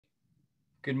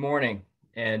Good morning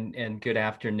and good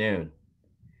afternoon.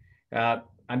 Uh,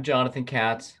 I'm Jonathan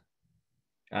Katz.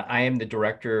 I am the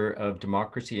Director of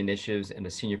Democracy Initiatives and a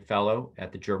Senior Fellow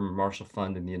at the German Marshall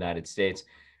Fund in the United States.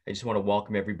 I just want to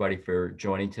welcome everybody for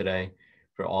joining today,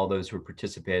 for all those who are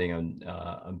participating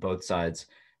on both sides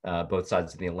of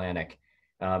the Atlantic.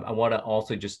 I want to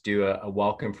also just do a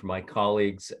welcome for my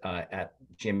colleagues at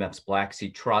GMF's Black Sea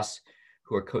Trust,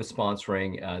 who are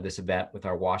co-sponsoring this event with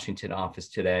our Washington office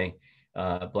today.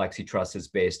 Black Sea Trust is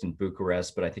based in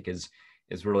Bucharest, but I think is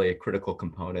really a critical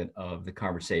component of the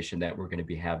conversation that we're going to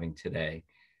be having today.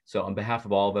 So on behalf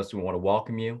of all of us, we want to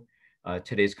welcome you.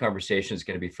 Today's conversation is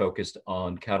going to be focused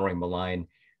on countering malign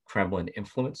Kremlin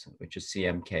influence, which is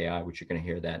CMKI, which you're going to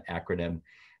hear that acronym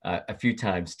a few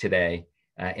times today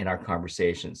in our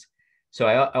conversations. So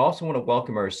I also want to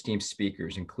welcome our esteemed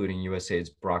speakers, including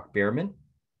USAID's Bierman,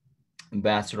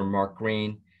 Ambassador Mark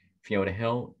Green, Fiona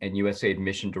Hill, and USAID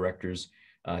mission directors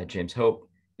James Hope,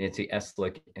 Nancy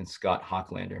Eslick, and Scott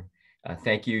Hocklander.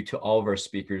 Thank you to all of our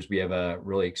speakers. We have a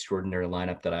really extraordinary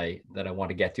lineup that I want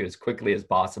to get to as quickly as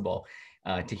possible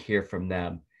to hear from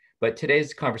them. But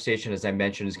today's conversation, as I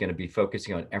mentioned, is going to be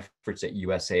focusing on efforts at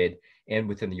USAID and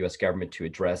within the US government to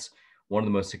address one of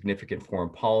the most significant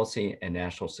foreign policy and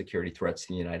national security threats to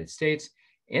the United States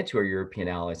and to our European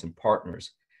allies and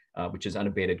partners, which is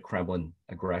unabated Kremlin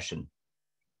aggression.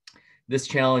 This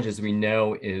challenge, as we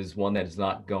know, is one that is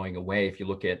not going away. If you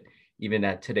look at even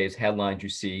at today's headlines, you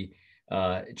see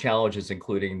challenges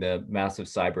including the massive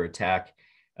cyber attack,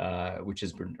 which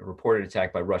has been a reported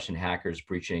attack by Russian hackers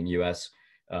breaching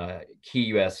key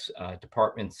US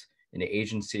departments and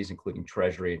agencies, including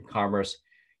Treasury and Commerce.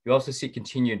 You also see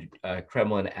continued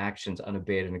Kremlin actions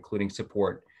unabated, including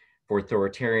support for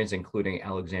authoritarians, including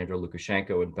Alexander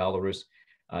Lukashenko in Belarus,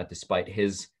 despite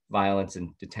his violence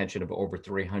and detention of over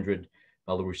 300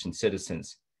 Belarusian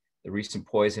citizens, the recent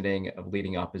poisoning of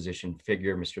leading opposition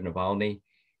figure, Mr. Navalny,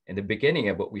 and the beginning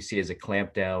of what we see as a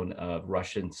clampdown of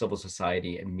Russian civil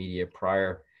society and media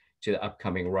prior to the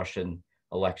upcoming Russian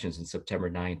elections on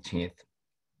September 19th.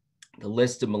 The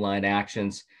list of malign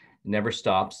actions never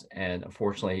stops, and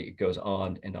unfortunately, it goes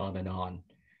on and on and on.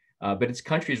 But it's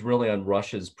countries really on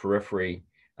Russia's periphery,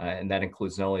 and that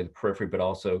includes not only the periphery, but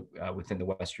also within the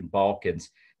Western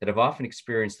Balkans, that have often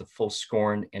experienced the full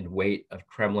scorn and weight of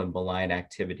Kremlin malign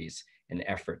activities and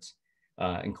efforts,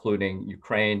 including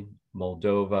Ukraine,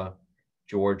 Moldova,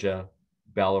 Georgia,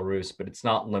 Belarus, but it's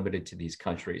not limited to these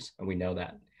countries, and we know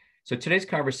that. So today's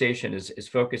conversation is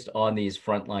focused on these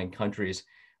frontline countries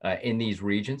in these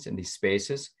regions, in these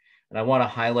spaces. And I want to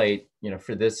highlight,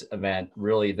 for this event,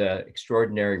 really the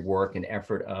extraordinary work and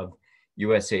effort of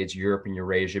USAID's Europe and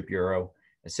Eurasia Bureau,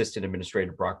 Assistant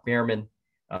Administrator Brock Bierman,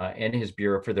 and his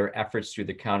bureau for their efforts through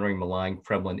the Countering Malign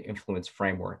Kremlin Influence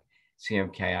Framework,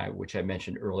 CMKI, which I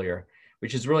mentioned earlier,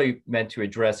 which is really meant to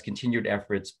address continued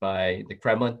efforts by the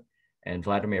Kremlin and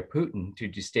Vladimir Putin to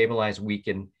destabilize,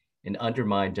 weaken, and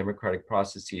undermine democratic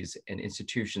processes and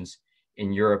institutions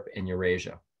in Europe and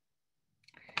Eurasia.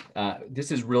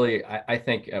 This is really, I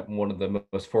think, one of the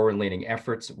most forward-leaning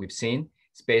efforts that we've seen.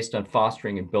 It's based on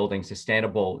fostering and building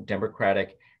sustainable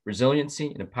democratic resiliency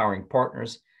and empowering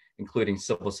partners, including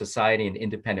civil society and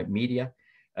independent media,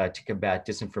 to combat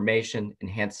disinformation,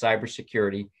 enhance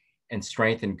cybersecurity, and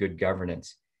strengthen good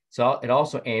governance. So it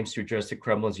also aims to address the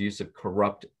Kremlin's use of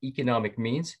corrupt economic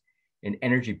means and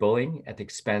energy bullying at the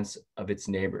expense of its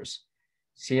neighbors.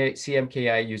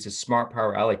 CMKI uses smart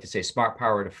power, I like to say smart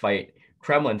power, to fight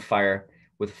Kremlin fire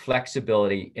with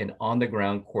flexibility and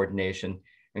on-the-ground coordination,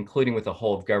 including with a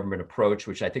whole-of-government approach,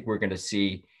 which I think we're going to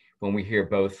see when we hear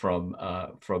both from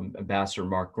Ambassador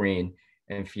Mark Green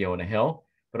and Fiona Hill,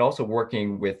 but also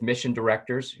working with mission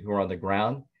directors who are on the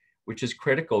ground, which is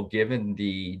critical given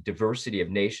the diversity of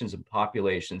nations and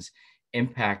populations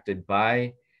impacted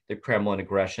by the Kremlin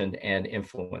aggression and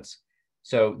influence.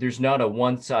 So there's not a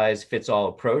one-size-fits-all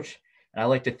approach. And I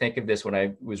like to think of this when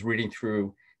I was reading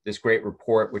through this great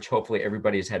report, which hopefully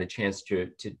everybody has had a chance to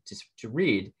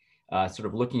read, sort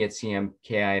of looking at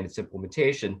CMKI and its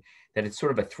implementation, that it's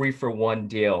sort of a 3-for-1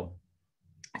 deal.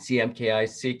 CMKI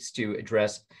seeks to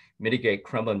address, mitigate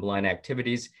Kremlin malign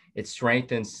activities. It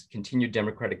strengthens continued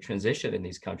democratic transition in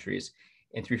these countries.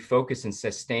 And through focus and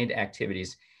sustained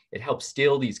activities, it helps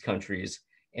steal these countries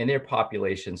and their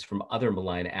populations from other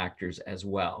malign actors as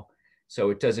well. So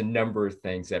it does a number of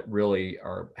things that really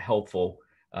are helpful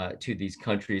to these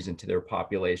countries and to their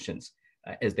populations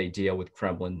as they deal with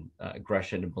Kremlin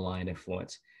aggression and malign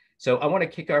influence. So I want to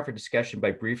kick off our discussion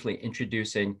by briefly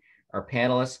introducing our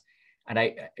panelists. And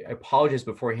I apologize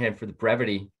beforehand for the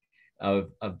brevity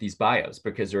of these bios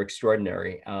because they're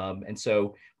extraordinary. And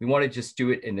so we want to just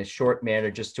do it in a short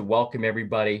manner just to welcome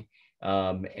everybody.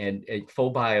 And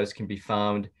full bios can be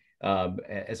found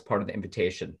as part of the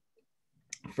invitation.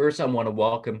 First, I want to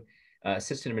welcome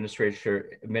Assistant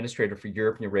Administrator for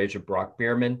Europe and Eurasia,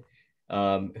 Bierman,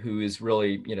 who is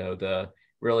really, the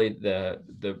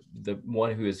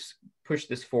one who has pushed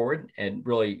this forward and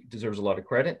really deserves a lot of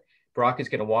credit. Brock is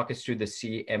going to walk us through the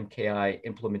CMKI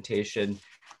implementation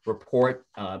report,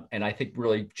 and I think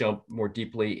really jump more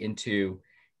deeply into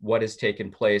what has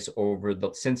taken place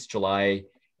since July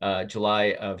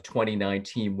of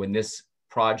 2019, when this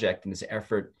project and this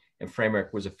effort and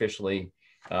framework was officially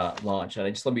launched.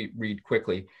 And let me read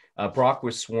quickly. Brock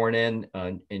was sworn in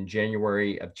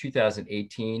January of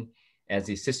 2018 as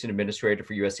the Assistant Administrator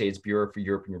for USAID's Bureau for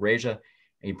Europe and Eurasia.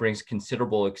 And he brings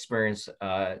considerable experience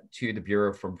to the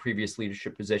Bureau from previous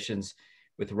leadership positions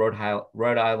with the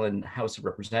Rhode Island House of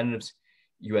Representatives,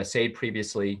 USAID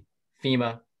previously,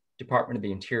 FEMA, Department of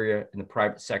the Interior, and the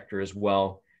private sector as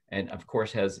well. And of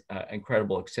course has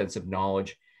incredible extensive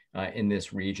knowledge in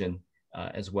this region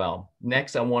as well.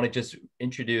 Next, I want to just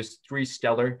introduce three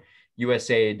stellar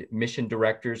USAID mission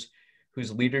directors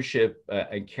whose leadership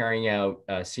in carrying out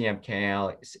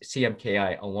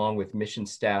CMKI along with mission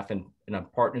staff and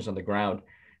partners on the ground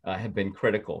have been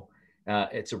critical.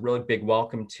 It's a really big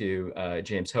welcome to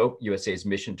James Hope, USAID's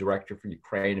mission director for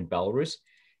Ukraine and Belarus.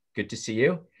 Good to see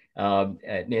you.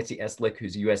 Nancy Eslick,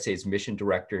 who's USAID's mission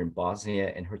director in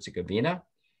Bosnia and Herzegovina,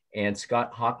 and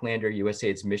Scott Hocklander,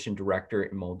 USAID's mission director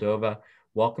in Moldova.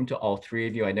 Welcome to all three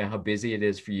of you. I know how busy it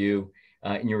is for you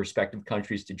in your respective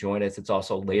countries to join us. It's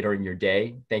also later in your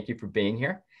day. Thank you for being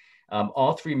here.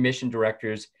 All three mission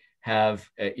directors have,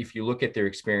 if you look at their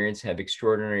experience, have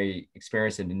extraordinary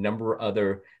experience in a number of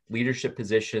other leadership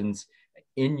positions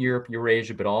in Europe,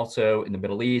 Eurasia, but also in the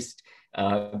Middle East,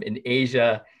 in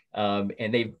Asia.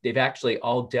 And they've actually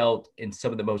all dealt in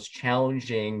some of the most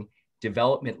challenging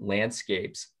development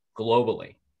landscapes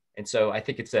globally. And so I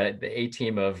think it's the A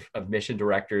team of mission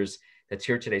directors that's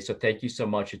here today. So thank you so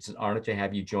much. It's an honor to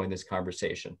have you join this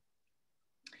conversation.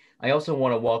 I also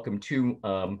want to welcome two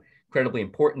incredibly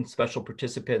important special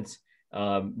participants.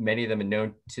 Many of them are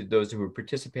known to those who are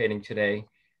participating today.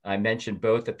 I mentioned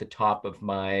both at the top of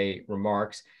my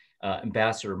remarks,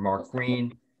 Ambassador Mark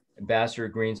Green. Ambassador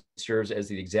Green serves as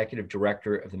the executive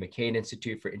director of the McCain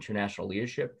Institute for International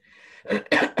Leadership.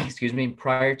 Excuse me.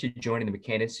 Prior to joining the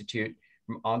McCain Institute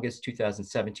from August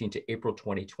 2017 to April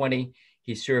 2020,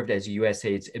 he served as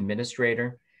USAID's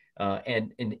administrator,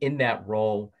 and in that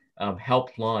role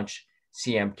helped launch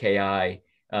CMKI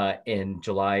in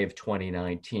July of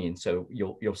 2019. So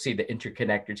you'll see the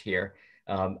interconnectors here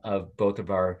of both of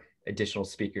our additional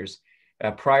speakers.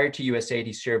 Prior to USAID,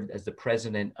 he served as the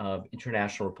president of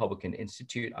International Republican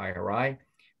Institute, IRI,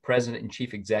 president and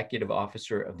chief executive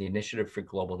officer of the Initiative for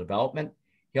Global Development.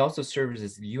 He also served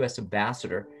as the U.S.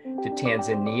 ambassador to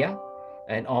Tanzania,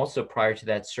 and also prior to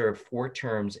that served 4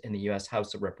 terms in the U.S.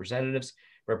 House of Representatives,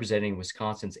 representing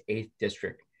Wisconsin's 8th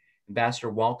district. Ambassador,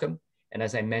 welcome. And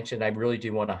as I mentioned, I really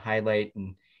do want to highlight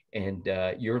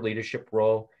your leadership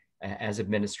role as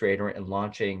administrator in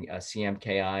launching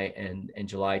CMKI in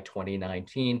July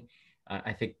 2019.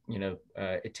 I think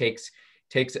it takes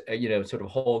sort of a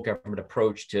whole government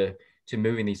approach to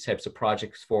moving these types of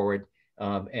projects forward,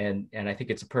 and I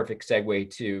think it's a perfect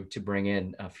segue to bring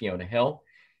in Fiona Hill.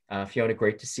 Fiona,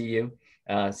 great to see you.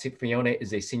 Fiona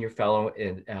is a senior fellow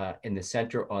in the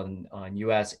Center on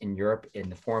U.S. and Europe in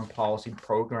the Foreign Policy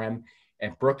Program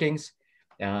at Brookings.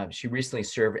 She recently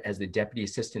served as the Deputy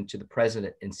Assistant to the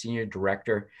President and Senior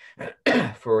Director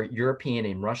for European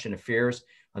and Russian Affairs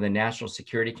on the National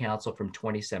Security Council from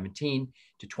 2017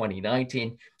 to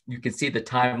 2019. You can see the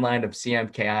timeline of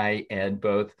CMKI and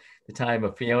both the time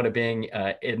of Fiona being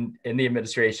in the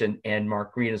administration and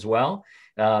Mark Green as well.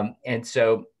 And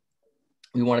so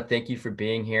we want to thank you for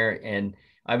being here. And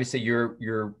obviously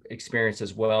your experience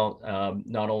as well,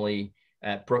 not only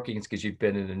at Brookings, because you've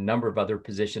been in a number of other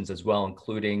positions as well,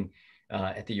 including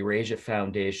at the Eurasia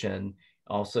Foundation,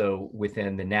 also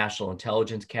within the National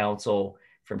Intelligence Council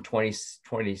from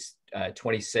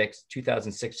 2006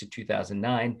 to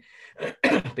 2009,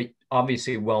 but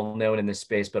obviously well known in this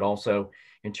space, but also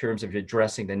in terms of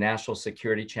addressing the national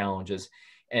security challenges.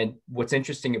 And what's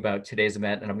interesting about today's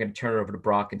event, and I'm going to turn it over to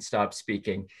Brock and stop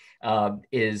speaking,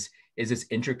 is this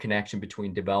interconnection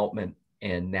between development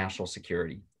and national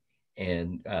security.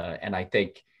 And I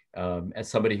think as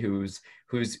somebody who's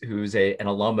an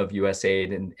alum of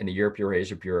USAID and the Europe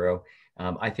Eurasia Bureau,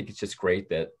 I think it's just great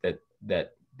that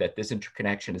this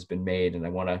interconnection has been made. And I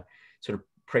want to sort of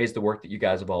praise the work that you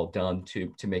guys have all done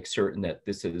to make certain that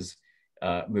this is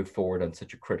move forward on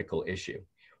such a critical issue.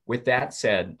 With that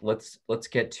said, let's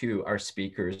get to our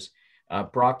speakers.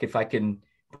 Brock, if I can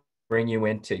bring you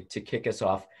in to kick us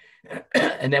off,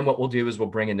 and then what we'll do is we'll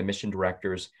bring in the mission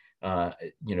directors,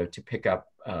 to pick up,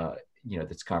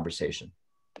 this conversation.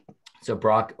 So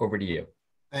Brock, over to you.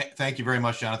 Thank you very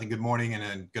much, Jonathan. Good morning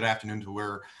and good afternoon to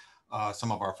where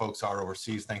some of our folks are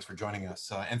overseas. Thanks for joining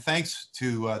us. And thanks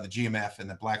to the GMF and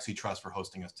the Black Sea Trust for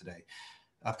hosting us today.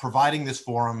 Providing this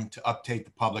forum to update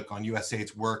the public on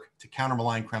USAID's work to counter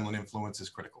malign Kremlin influence is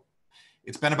critical.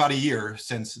 It's been about a year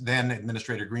since then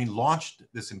Administrator Green launched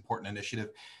this important initiative,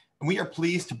 and we are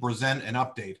pleased to present an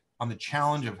update on the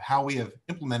challenge of how we have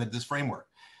implemented this framework.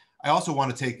 I also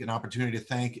want to take an opportunity to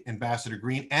thank Ambassador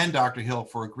Green and Dr. Hill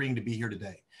for agreeing to be here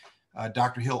today.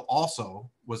 Dr. Hill also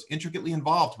was intricately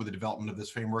involved with the development of this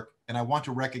framework, and I want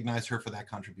to recognize her for that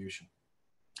contribution.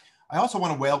 I also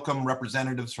want to welcome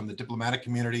representatives from the diplomatic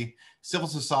community, civil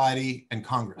society, and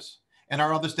Congress, and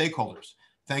our other stakeholders.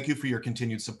 Thank you for your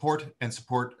continued support and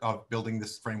support of building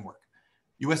this framework.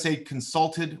 USAID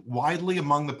consulted widely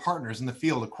among the partners in the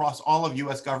field across all of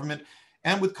US government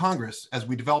and with Congress as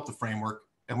we developed the framework,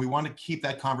 and we want to keep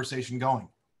that conversation going.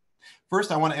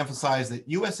 First, I want to emphasize that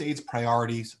USAID's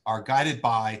priorities are guided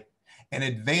by and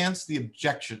advance the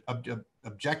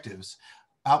objectives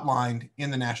outlined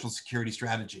in the National Security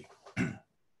Strategy.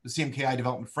 The CMKI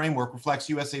Development Framework reflects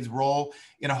USAID's role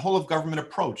in a whole-of-government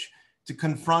approach to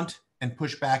confront and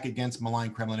push back against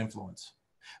malign Kremlin influence.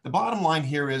 The bottom line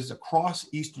here is across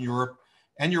Eastern Europe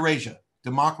and Eurasia,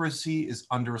 democracy is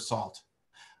under assault.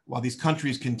 While these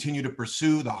countries continue to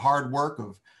pursue the hard work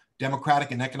of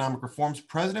democratic and economic reforms,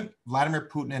 President Vladimir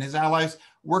Putin and his allies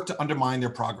work to undermine their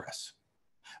progress.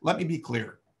 Let me be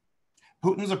clear.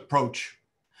 Putin's approach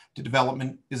to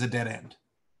development is a dead end,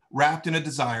 wrapped in a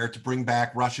desire to bring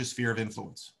back Russia's sphere of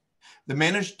influence. The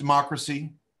managed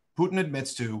democracy Putin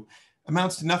admits to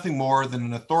amounts to nothing more than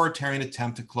an authoritarian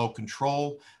attempt to cloak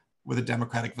control with a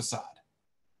democratic facade.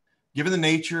 Given the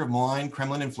nature of malign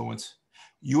Kremlin influence,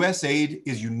 USAID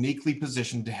is uniquely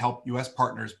positioned to help US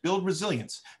partners build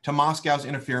resilience to Moscow's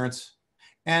interference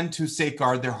and to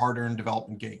safeguard their hard-earned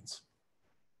development gains.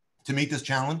 To meet this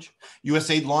challenge,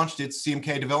 USAID launched its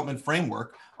CMKI Development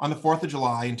Framework on the 4th of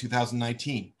July in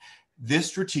 2019. This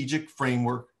strategic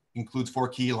framework includes 4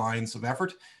 key lines of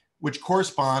effort, which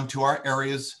correspond to our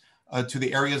areas, to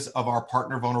the areas of our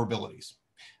partner vulnerabilities.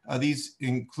 These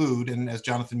include, and as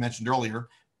Jonathan mentioned earlier,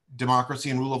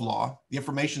 democracy and rule of law, the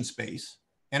information space,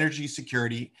 energy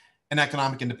security, and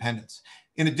economic independence,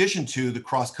 in addition to the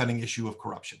cross-cutting issue of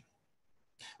corruption.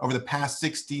 Over the past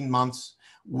 16 months,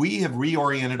 we have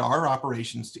reoriented our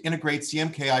operations to integrate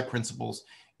CMKI principles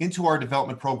into our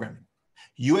development programming.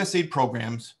 USAID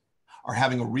programs are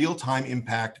having a real-time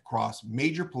impact across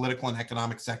major political and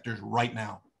economic sectors right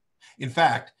now. In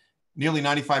fact, nearly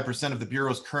 95% of the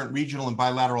Bureau's current regional and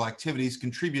bilateral activities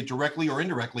contribute directly or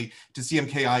indirectly to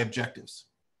CMKI objectives.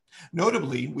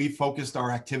 Notably, we've focused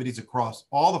our activities across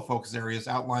all the focus areas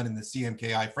outlined in the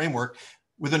CMKI framework,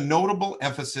 with a notable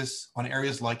emphasis on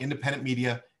areas like independent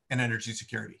media and energy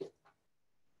security.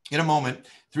 In a moment,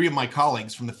 3 of my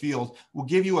colleagues from the field will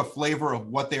give you a flavor of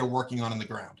what they are working on the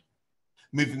ground.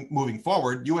 Moving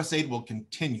forward, USAID will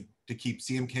continue to keep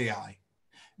CMKI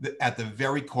at the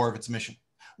very core of its mission.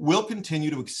 We'll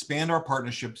continue to expand our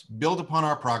partnerships, build upon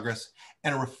our progress,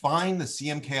 and refine the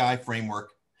CMKI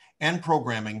framework and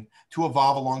programming to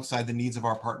evolve alongside the needs of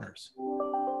our partners.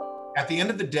 At the end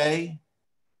of the day,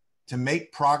 to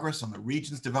make progress on the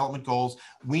region's development goals,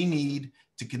 we need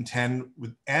to contend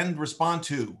with and respond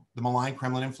to the malign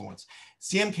Kremlin influence.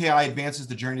 CMKI advances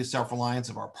the journey to self-reliance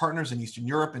of our partners in Eastern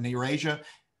Europe and Eurasia,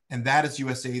 and that is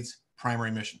USAID's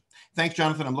primary mission. Thanks,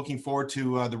 Jonathan. I'm looking forward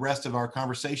to the rest of our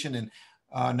conversation, and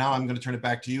now I'm going to turn it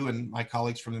back to you and my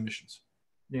colleagues from the missions.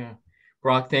 Yeah,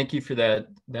 Brock, thank you for that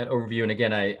overview. And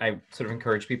again, I sort of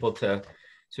encourage people to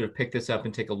sort of pick this up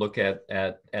and take a look at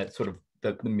sort of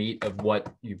the meat of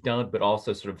what you've done, but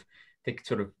also sort of think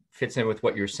sort of fits in with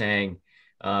what you're saying.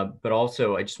 But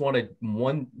also, I just wanted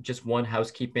one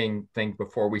housekeeping thing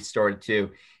before we started too.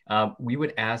 We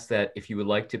would ask that if you would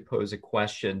like to pose a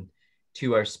question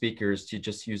to our speakers, to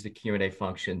just use the Q&A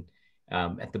function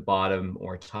at the bottom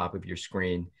or top of your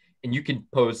screen. And you can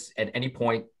pose at any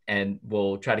point, and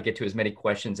we'll try to get to as many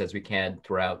questions as we can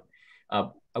throughout.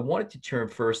 I wanted to turn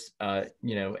first, as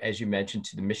you mentioned,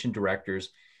 to the mission directors,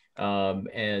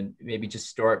 and maybe just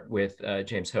start with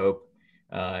James Hope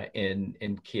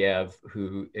in Kiev,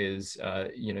 who is,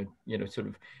 sort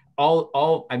of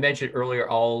all I mentioned earlier,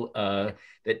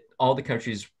 that all the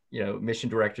countries, mission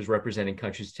directors representing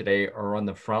countries today are on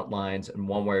the front lines in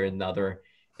one way or another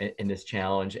in this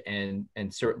challenge, and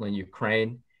certainly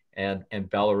Ukraine and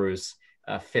Belarus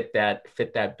fit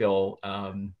that bill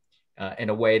in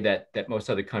a way that most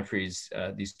other countries,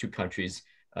 these two countries,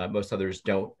 most others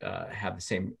don't have the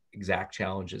same exact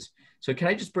challenges. So can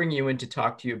I just bring you in to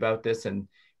talk to you about this? And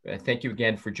thank you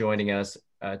again for joining us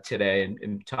today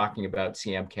and talking about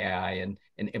CMKI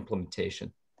and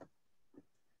implementation.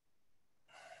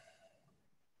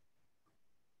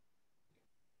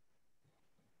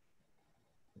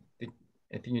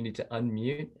 I think you need to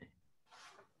unmute.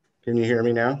 Can you hear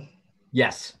me now?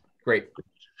 Yes, great.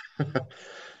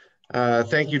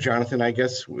 Thank you, Jonathan. I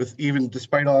guess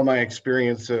despite all my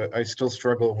experience, I still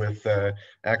struggle with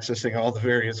accessing all the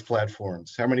various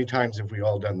platforms. How many times have we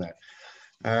all done that?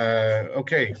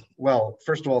 Okay, well,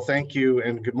 first of all, thank you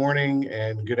and good morning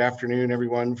and good afternoon,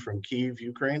 everyone from Kyiv,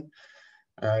 Ukraine.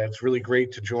 It's really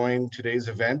great to join today's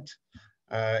event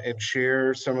and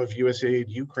share some of USAID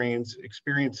Ukraine's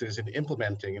experiences in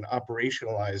implementing and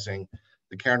operationalizing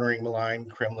the Countering Malign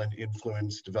Kremlin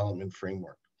Influence Development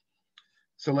Framework.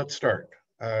 So let's start.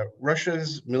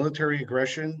 Russia's military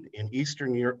aggression in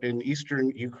eastern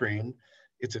Ukraine,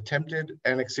 its attempted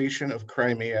annexation of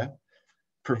Crimea,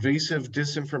 pervasive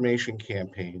disinformation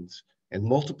campaigns, and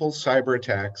multiple cyber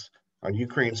attacks on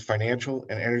Ukraine's financial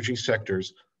and energy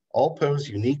sectors all pose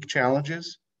unique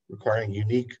challenges requiring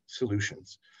unique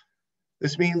solutions.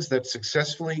 This means that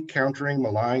successfully countering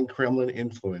malign Kremlin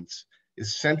influence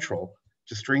is central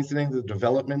to strengthening the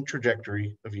development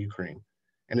trajectory of Ukraine,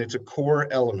 and it's a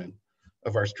core element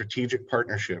of our strategic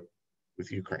partnership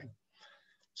with Ukraine.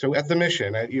 So at the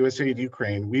mission at USAID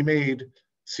Ukraine, we made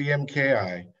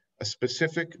CMKI a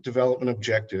specific development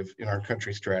objective in our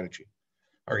country strategy.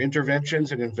 Our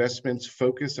interventions and investments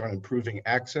focus on improving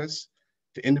access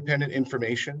to independent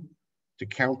information, to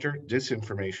counter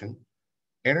disinformation,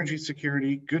 energy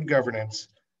security, good governance,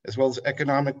 as well as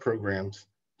economic programs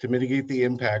to mitigate the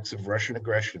impacts of Russian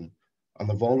aggression on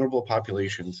the vulnerable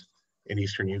populations in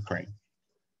eastern Ukraine.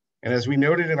 And as we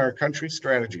noted in our country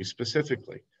strategy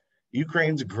specifically,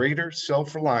 Ukraine's greater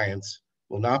self-reliance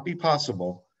will not be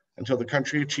possible until the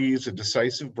country achieves a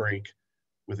decisive break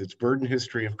with its burdened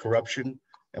history of corruption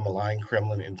and malign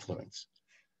Kremlin influence.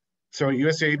 So at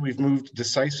USAID, we've moved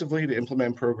decisively to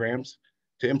implement programs,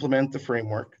 to implement the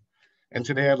framework. And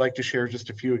today I'd like to share just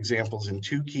a few examples in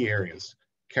two key areas: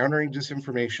 countering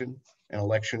disinformation and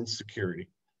election security.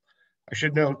 I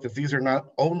should note that these are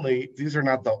not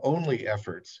the only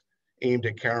efforts aimed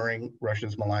at countering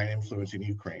Russia's malign influence in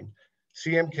Ukraine.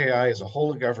 CMKI is a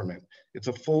whole of government. It's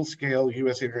a full-scale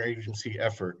US interagency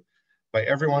effort by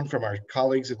everyone from our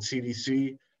colleagues at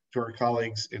CDC to our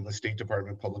colleagues in the State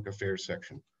Department Public Affairs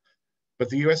section. But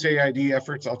the USAID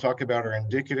efforts I'll talk about are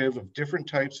indicative of different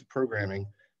types of programming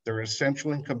that are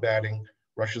essential in combating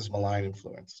Russia's malign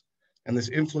influence. And this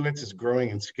influence is growing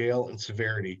in scale and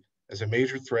severity as a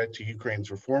major threat to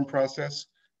Ukraine's reform process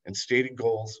and stated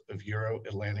goals of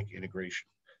Euro-Atlantic integration.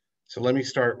 So let me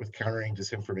start with countering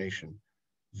disinformation.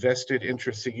 Vested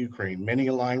interests in Ukraine, many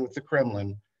aligned with the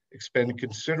Kremlin, expend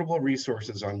considerable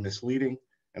resources on misleading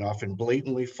and often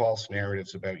blatantly false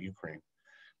narratives about Ukraine.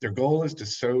 Their goal is to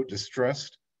sow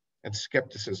distrust and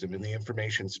skepticism in the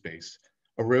information space,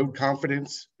 erode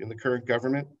confidence in the current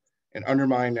government, and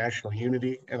undermine national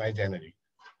unity and identity.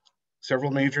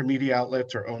 Several major media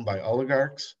outlets are owned by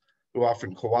oligarchs who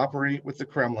often cooperate with the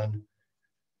Kremlin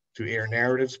to air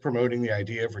narratives promoting the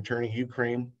idea of returning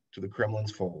Ukraine to the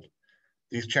Kremlin's fold.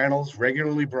 These channels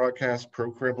regularly broadcast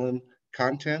pro-Kremlin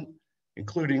content,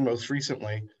 including most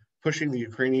recently pushing the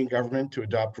Ukrainian government to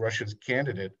adopt Russia's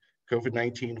candidate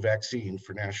COVID-19 vaccine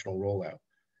for national rollout.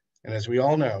 And as we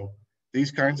all know,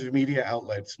 these kinds of media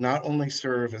outlets not only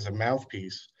serve as a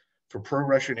mouthpiece for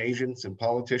pro-Russian agents and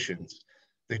politicians,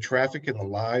 they traffic in the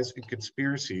lies and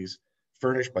conspiracies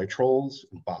furnished by trolls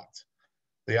and bots.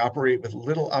 They operate with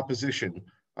little opposition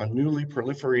on newly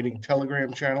proliferating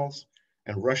Telegram channels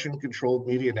and Russian-controlled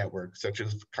media networks such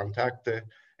as Kontakte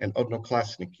and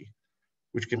Odnoklassniki,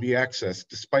 which can be accessed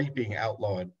despite being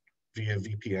outlawed via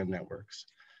VPN networks.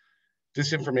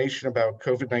 Disinformation about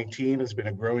COVID-19 has been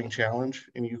a growing challenge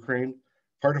in Ukraine,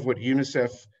 part of what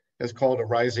UNICEF has called a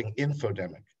rising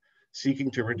infodemic, seeking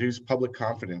to reduce public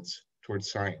confidence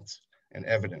towards science and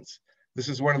evidence. This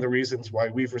is one of the reasons why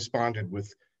we've responded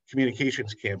with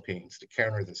communications campaigns to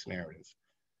counter this narrative.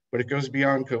 But it goes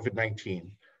beyond COVID-19.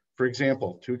 For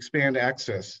example, to expand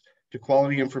access to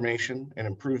quality information and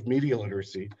improve media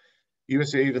literacy,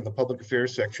 USAID and the Public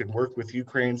Affairs section work with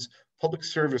Ukraine's public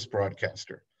service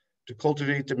broadcaster to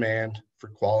cultivate demand for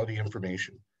quality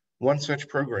information. One such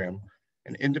program,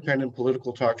 an independent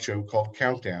political talk show called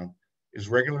Countdown, is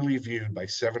regularly viewed by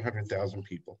 700,000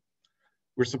 people.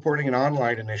 We're supporting an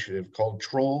online initiative called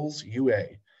Trolls UA,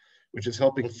 which is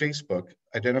helping Facebook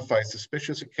identify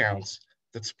suspicious accounts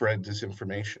that spread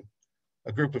disinformation.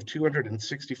 A group of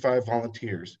 265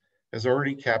 volunteers has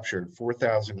already captured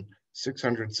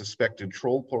 4,600 suspected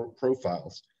troll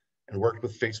profiles and worked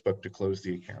with Facebook to close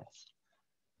the accounts.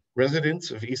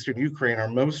 Residents of Eastern Ukraine are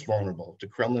most vulnerable to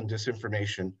Kremlin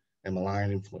disinformation and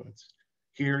malign influence.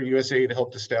 Here, USAID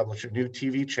helped establish a new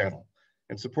TV channel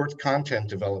and supports content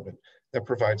development that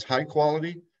provides high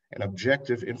quality and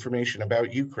objective information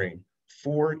about Ukraine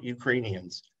for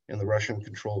Ukrainians in the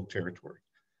Russian-controlled territory.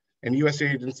 And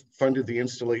USAID funded the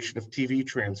installation of TV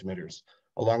transmitters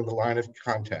along the line of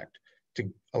contact,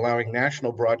 to allowing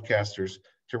national broadcasters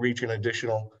to reach an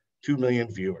additional 2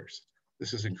 million viewers.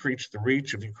 This has increased the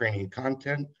reach of Ukrainian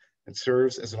content and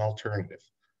serves as an alternative.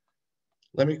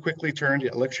 Let me quickly turn to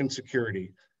election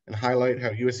security and highlight how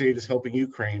USAID is helping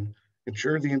Ukraine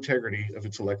ensure the integrity of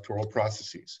its electoral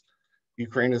processes.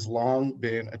 Ukraine has long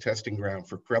been a testing ground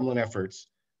for Kremlin efforts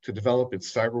to develop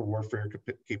its cyber warfare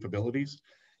capabilities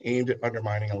aimed at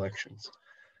undermining elections.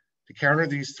 To counter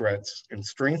these threats and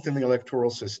strengthen the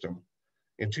electoral system,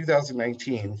 in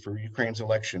 2019, for Ukraine's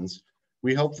elections,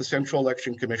 we helped the Central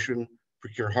Election Commission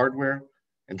procure hardware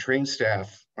and train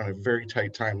staff on a very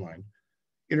tight timeline.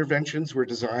 Interventions were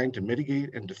designed to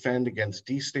mitigate and defend against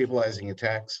destabilizing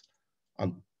attacks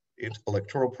on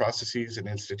electoral processes and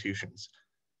institutions.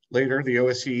 Later, the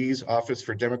OSCE's Office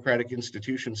for Democratic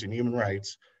Institutions and Human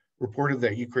Rights reported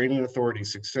that Ukrainian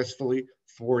authorities successfully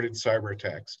thwarted cyber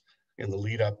attacks in the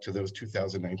lead up to those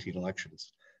 2019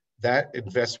 elections. That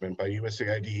investment by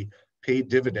USAID paid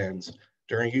dividends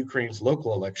during Ukraine's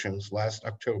local elections last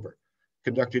October,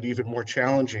 conducted even more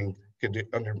challenging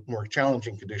under more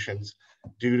challenging conditions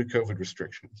due to COVID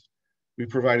restrictions. We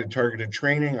provided targeted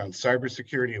training on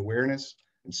cybersecurity awareness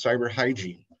and cyber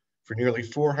hygiene for nearly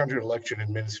 400 election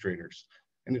administrators,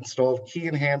 and installed key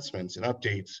enhancements and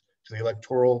updates to the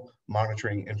electoral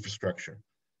monitoring infrastructure.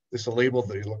 This enabled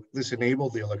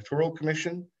the Electoral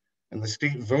Commission and the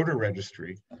State Voter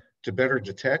Registry to better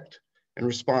detect and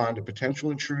respond to potential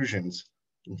intrusions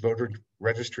in voter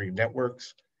registry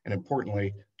networks, and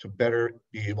importantly, to better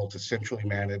be able to centrally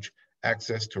manage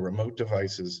access to remote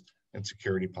devices and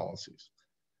security policies.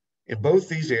 In both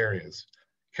these areas,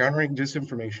 countering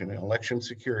disinformation and election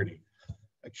security,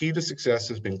 a key to success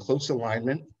has been close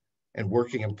alignment and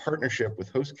working in partnership with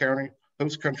host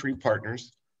country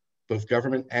partners, both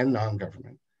government and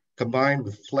non-government, combined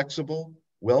with flexible,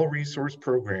 well-resourced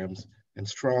programs and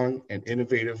strong and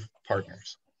innovative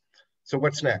partners. So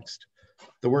what's next?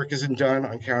 The work isn't done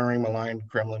on countering malign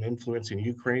Kremlin influence in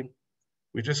Ukraine.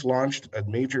 We just launched a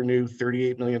major new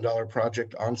 $38 million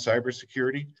project on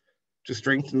cybersecurity to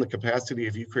strengthen the capacity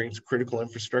of Ukraine's critical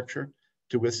infrastructure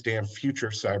to withstand future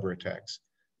cyber attacks.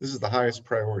 This is the highest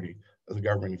priority of the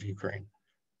government of Ukraine.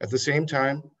 At the same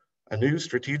time, a new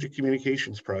strategic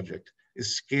communications project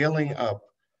is scaling up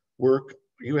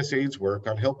USAID's work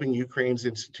on helping Ukraine's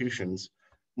institutions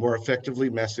more effectively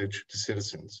message to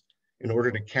citizens in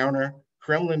order to counter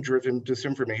Kremlin-driven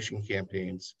disinformation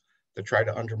campaigns that try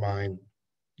to undermine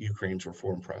Ukraine's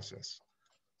reform process.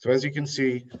 So as you can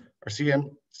see, our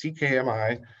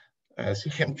CMKI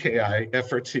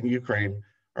efforts in Ukraine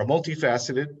are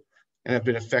multifaceted and have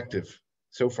been effective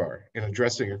so far in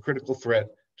addressing a critical threat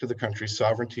to the country's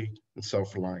sovereignty and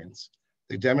self-reliance.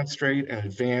 They demonstrate and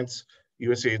advance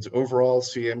USAID's overall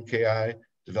CMKI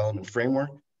Development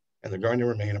Framework, and they're going to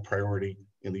remain a priority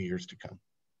in the years to come.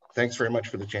 Thanks very much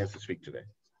for the chance to speak today.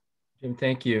 Jim,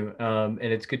 thank you. And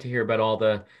it's good to hear about all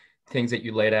the things that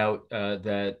you laid out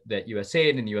that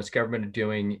USAID and the US government are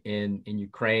doing in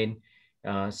Ukraine.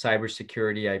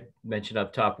 Cybersecurity, I mentioned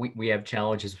up top, we have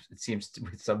challenges, it seems,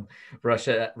 with some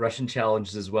Russian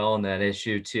challenges as well on that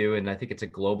issue too. And I think it's a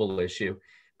global issue.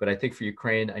 But I think for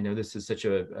Ukraine, I know this is such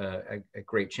a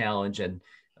great challenge, and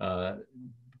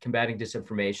combating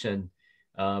disinformation,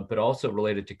 but also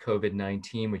related to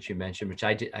COVID-19, which you mentioned, which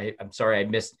I'm sorry, I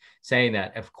missed saying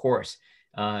that. Of course,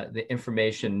 the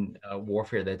information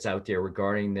warfare that's out there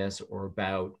regarding this, or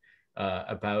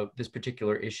about this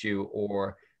particular issue,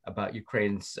 or about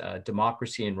Ukraine's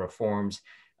democracy and reforms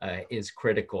is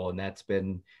critical. And that's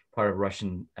been part of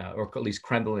Russian, or at least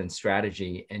Kremlin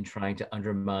strategy in trying to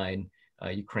undermine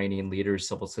Ukrainian leaders,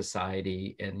 civil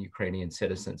society, and Ukrainian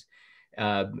citizens.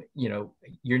 You know,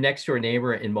 your next door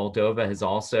neighbor in Moldova has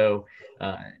also,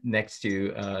 next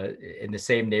to, in the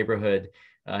same neighborhood,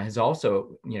 has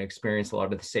also, experienced a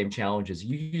lot of the same challenges.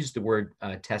 You used the word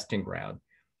testing ground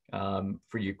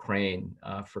for Ukraine,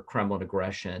 for Kremlin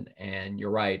aggression. And you're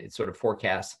right, it sort of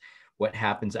forecasts what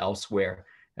happens elsewhere.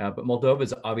 But Moldova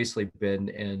has obviously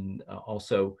been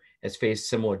also has faced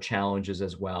similar challenges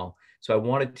as well. So I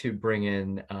wanted to bring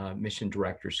in Mission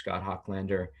Director Scott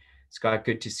Hocklander. Scott,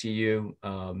 good to see you.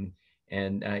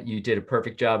 And you did a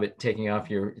perfect job at taking off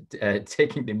your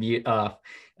taking the mute off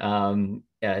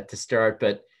to start.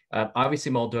 But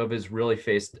obviously, Moldova has really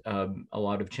faced a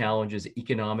lot of challenges,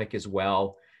 economic as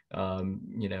well.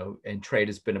 And trade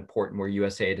has been important, where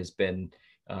USAID has been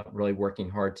really working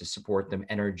hard to support them.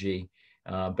 Energy,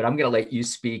 but I'm going to let you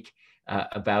speak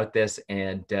about this,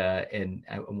 and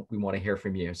we want to hear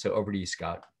from you. So over to you,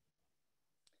 Scott.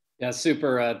 Yeah,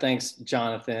 super. Thanks,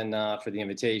 Jonathan, for the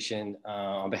invitation.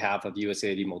 On behalf of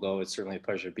USAID Moldova, it's certainly a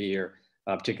pleasure to be here,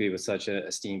 particularly with such an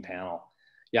esteemed panel.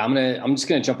 Yeah, I'm just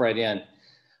gonna jump right in.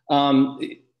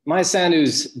 Maya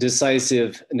Sandu's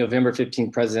decisive November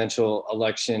 15 presidential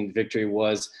election victory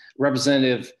was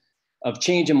representative of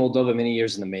change in Moldova many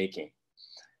years in the making.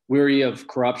 Weary of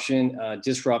corruption,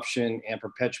 disruption, and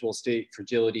perpetual state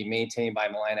fragility maintained by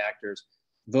malign actors,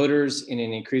 voters in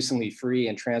an increasingly free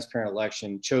and transparent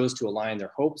election chose to align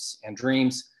their hopes and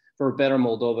dreams for a better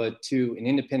Moldova to an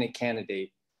independent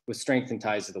candidate with strengthened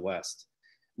ties to the West.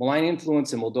 Malign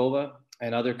influence in Moldova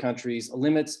and other countries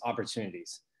limits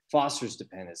opportunities, fosters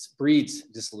dependence, breeds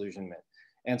disillusionment,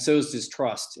 and sows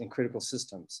distrust in critical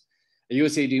systems. At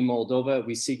USAID Moldova,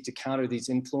 we seek to counter these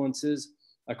influences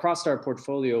across our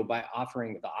portfolio by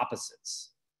offering the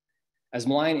opposites. As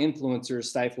malign influencers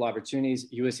stifle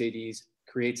opportunities, USAID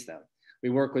creates them. We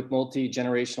work with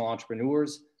multi-generational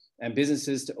entrepreneurs and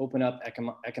businesses to open up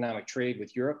economic trade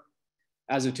with Europe.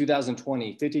 As of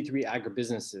 2020, 53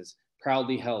 agribusinesses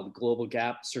proudly held Global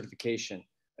GAP certification,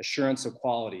 assurance of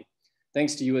quality,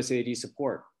 thanks to USAID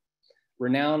support.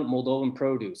 Renowned Moldovan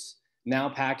produce, now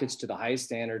packaged to the highest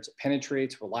standards,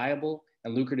 penetrates reliable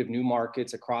and lucrative new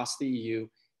markets across the EU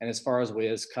and as far away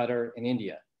as Qatar and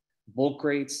India. Bulk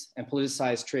rates and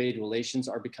politicized trade relations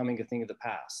are becoming a thing of the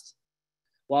past.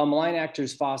 While malign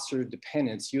actors foster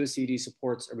dependence, USAID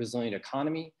supports a resilient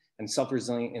economy and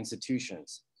self-resilient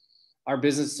institutions. Our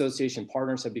business association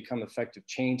partners have become effective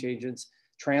change agents,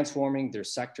 transforming their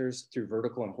sectors through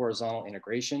vertical and horizontal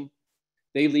integration.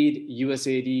 They lead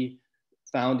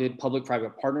USAID-founded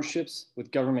public-private partnerships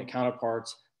with government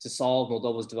counterparts to solve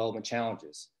Moldova's development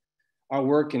challenges. Our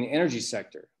work in the energy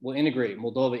sector will integrate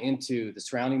Moldova into the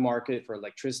surrounding market for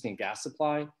electricity and gas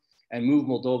supply, and move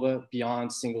Moldova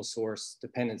beyond single source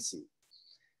dependency.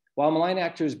 While malign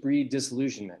actors breed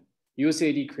disillusionment,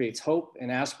 USAID creates hope and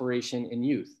aspiration in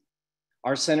youth.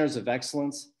 Our centers of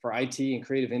excellence for IT and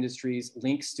creative industries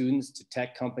link students to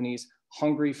tech companies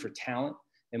hungry for talent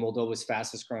in Moldova's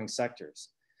fastest growing sectors.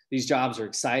 These jobs are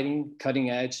exciting, cutting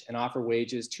edge, and offer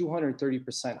wages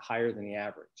 230% higher than the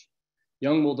average.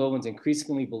 Young Moldovans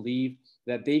increasingly believe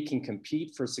that they can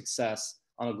compete for success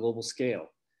on a global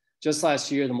scale. Just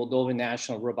last year, the Moldovan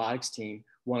National Robotics Team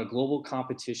won a global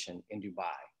competition in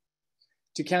Dubai.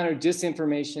 To counter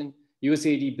disinformation,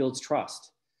 USAID builds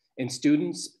trust in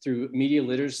students through media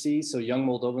literacy so young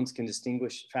Moldovans can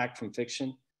distinguish fact from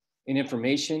fiction, in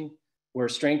information where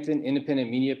strengthened independent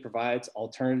media provides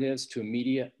alternatives to a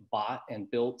media bought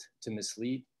and built to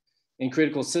mislead, in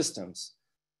critical systems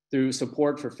through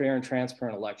support for fair and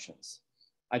transparent elections.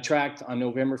 I tracked on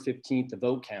November 15th the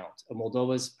vote count of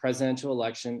Moldova's presidential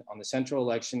election on the Central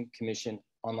Election Commission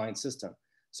online system,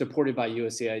 supported by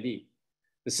USAID.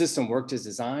 The system worked as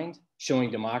designed,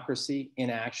 showing democracy in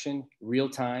action, real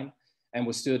time, and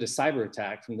withstood a cyber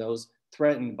attack from those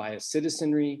threatened by a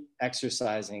citizenry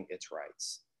exercising its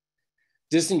rights.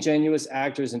 Disingenuous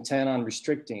actors intent on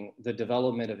restricting the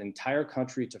development of an entire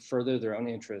country to further their own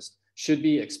interest should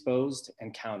be exposed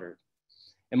and countered.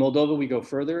 In Moldova, we go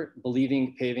further,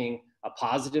 paving a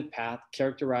positive path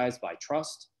characterized by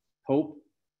trust, hope,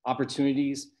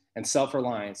 opportunities, and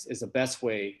self-reliance is the best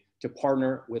way to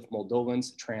partner with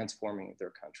Moldovans transforming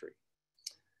their country.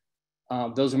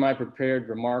 Those are my prepared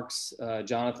remarks,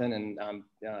 Jonathan, and I'm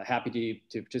happy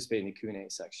to participate in the Q&A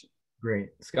section.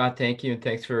 Great. Scott, thank you. And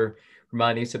thanks for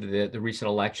reminding us of the recent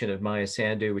election of Maya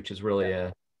Sandu, which is really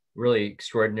a really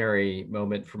extraordinary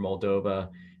moment for Moldova.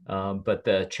 But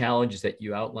the challenges that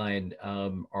you outlined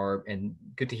are, and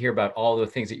good to hear about all the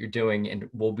things that you're doing and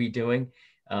will be doing.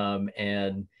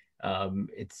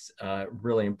 It's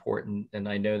really important. And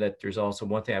I know that there's also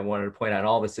one thing I wanted to point out,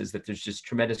 all this is that there's just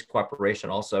tremendous cooperation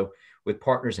also with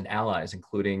partners and allies,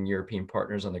 including European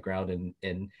partners on the ground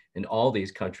in all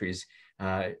these countries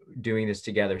doing this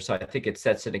together. So I think it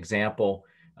sets an example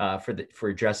for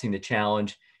addressing the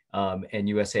challenge. And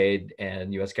USAID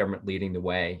and U.S. government leading the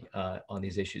way on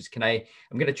these issues. I'm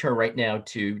going to turn right now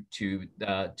to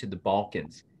the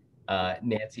Balkans.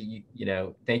 Nancy,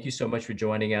 thank you so much for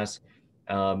joining us,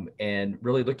 and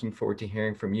really looking forward to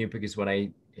hearing from you, because when I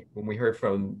when we heard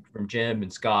from Jim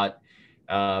and Scott,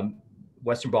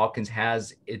 Western Balkans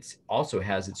also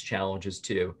has its challenges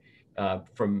too,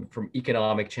 from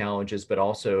economic challenges, but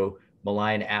also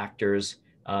malign actors,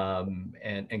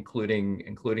 and including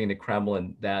the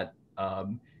Kremlin that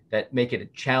make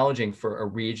it challenging for a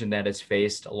region that has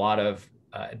faced a lot of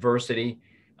adversity,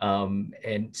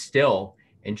 and still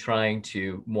in trying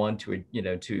to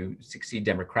succeed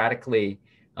democratically.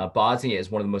 Bosnia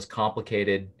is one of the most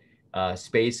complicated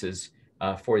spaces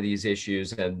for these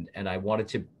issues, and I wanted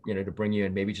to bring you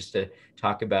in maybe just to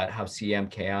talk about how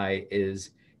CMKI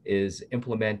is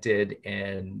implemented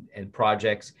and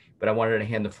projects, but I wanted to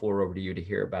hand the floor over to you to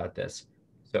hear about this.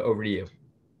 So over to you.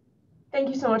 Thank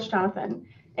you so much, Jonathan.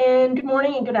 And good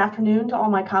morning and good afternoon to all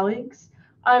my colleagues.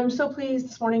 I'm so pleased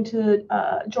this morning to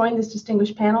join this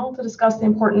distinguished panel to discuss the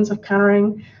importance of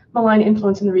countering malign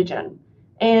influence in the region.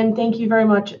 And thank you very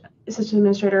much, Assistant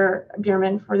Administrator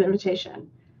Bierman, for the invitation.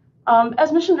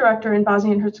 As Mission Director in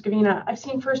Bosnia and Herzegovina, I've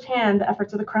seen firsthand the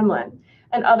efforts of the Kremlin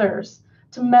and others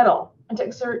to meddle and to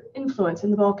exert influence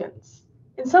in the Balkans.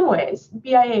 In some ways,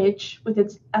 BIH, with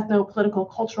its ethno-political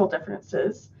cultural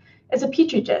differences, is a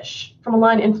petri dish for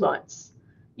malign influence.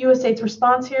 USAID's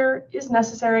response here is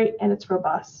necessary and it's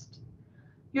robust.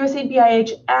 USAID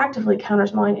BIH actively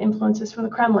counters malign influences from the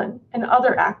Kremlin and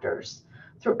other actors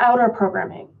throughout our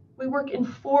programming. We work in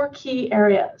 4 key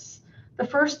areas. The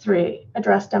first 3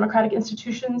 address democratic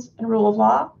institutions and rule of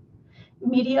law,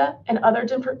 media and other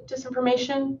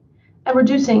disinformation, and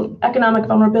reducing economic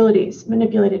vulnerabilities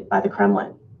manipulated by the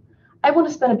Kremlin. I want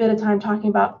to spend a bit of time talking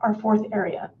about our 4th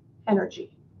area,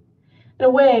 energy. In a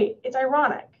way, it's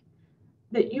ironic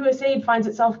that USAID finds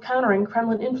itself countering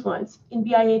Kremlin influence in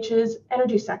BIH's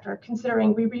energy sector,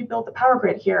 considering we rebuilt the power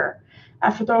grid here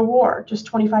after the war just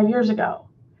 25 years ago.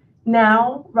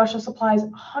 Now, Russia supplies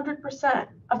 100%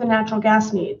 of the natural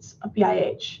gas needs of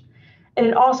BIH, and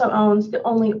it also owns the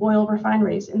only oil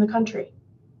refineries in the country.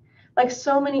 Like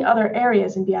so many other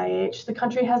areas in BIH, the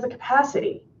country has the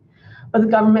capacity, but the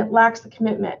government lacks the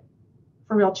commitment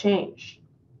for real change.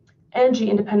 Energy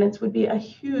independence would be a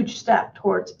huge step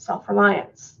towards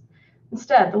self-reliance.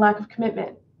 Instead, the lack of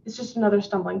commitment is just another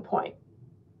stumbling point.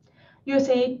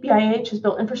 USAID BIH has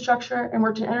built infrastructure and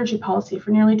worked in energy policy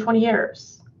for nearly 20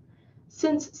 years.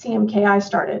 Since CMKI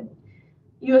started,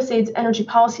 USAID's energy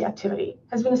policy activity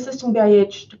has been assisting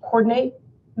BIH to coordinate,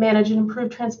 manage, and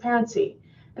improve transparency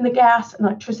in the gas and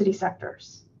electricity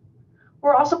sectors.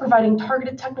 We're also providing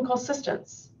targeted technical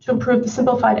assistance to improve the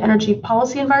simplified energy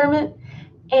policy environment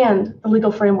and the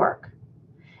legal framework.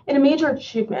 In a major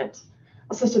achievement,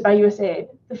 assisted by USAID,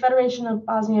 the Federation of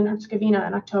Bosnia and Herzegovina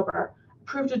in October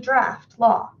approved a draft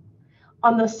law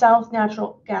on the South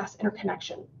Natural Gas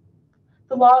Interconnection.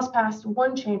 The law has passed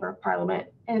 1 chamber of parliament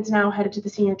and it's now headed to the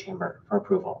senior chamber for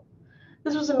approval.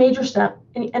 This was a major step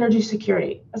in energy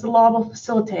security, as the law will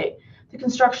facilitate the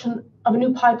construction of a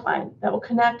new pipeline that will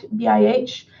connect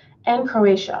BIH and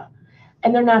Croatia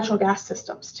and their natural gas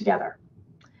systems together.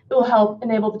 It will help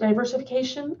enable the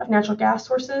diversification of natural gas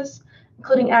sources,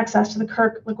 including access to the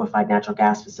Kirk liquefied natural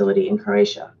gas facility in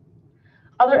Croatia.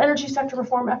 Other energy sector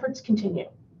reform efforts continue.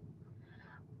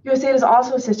 USAID is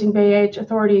also assisting BIH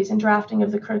authorities in drafting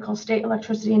of the critical state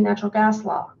electricity and natural gas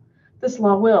law. This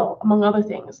law will, among other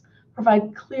things,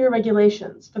 provide clear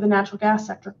regulations for the natural gas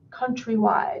sector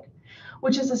countrywide,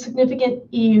 which is a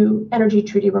significant EU energy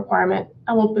treaty requirement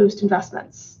and will boost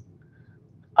investments.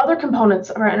 Other components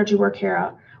of our energy work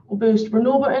here will boost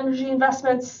renewable energy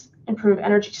investments, improve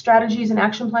energy strategies and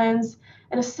action plans,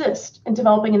 and assist in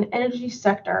developing an energy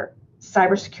sector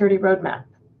cybersecurity roadmap.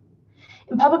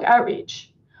 In public outreach,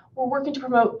 we're working to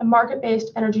promote a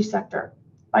market-based energy sector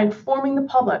by informing the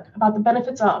public about the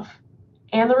benefits of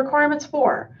and the requirements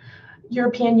for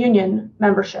European Union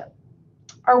membership.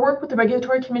 Our work with the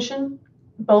Regulatory Commission,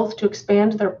 both to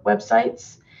expand their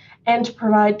websites and to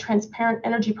provide transparent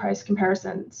energy price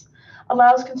comparisons,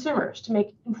 allows consumers to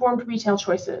make informed retail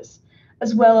choices,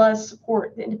 as well as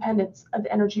support the independence of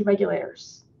the energy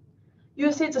regulators.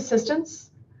 USAID's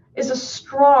assistance is a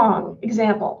strong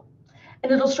example,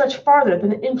 and it'll stretch farther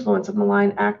than the influence of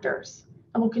malign actors,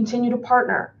 and will continue to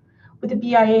partner with the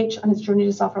BIH on its journey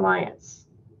to self-reliance.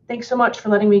 Thanks so much for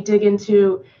letting me dig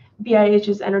into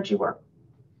BIH's energy work.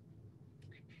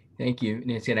 Thank you,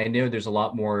 Nancy. And I know there's a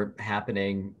lot more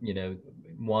happening.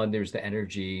 One, there's the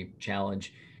energy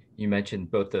challenge. You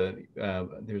mentioned both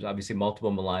there's obviously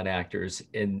multiple malign actors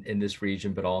in this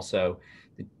region, but also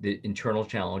the internal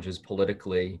challenges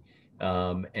politically,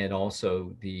 and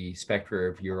also the specter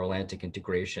of Euro-Atlantic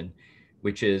integration,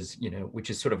 which is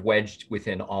sort of wedged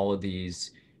within all of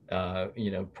these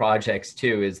projects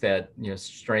too, is that,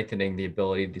 strengthening the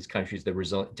ability of these countries,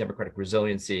 the democratic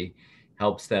resiliency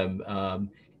helps them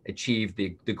achieve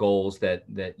the goals that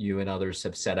you and others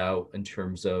have set out in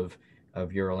terms of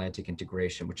Euro-Atlantic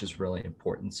integration, which is really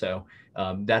important. So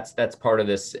that's part of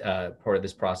this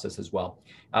process as well.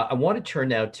 I want to turn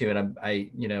now to, and I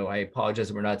apologize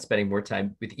that we're not spending more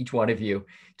time with each one of you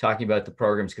talking about the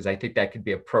programs, because I think that could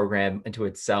be a program unto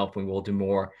itself, and we'll do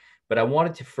more. But I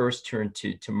wanted to first turn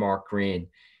to Mark Green.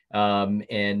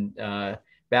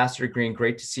 Ambassador Green,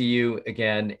 great to see you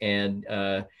again. And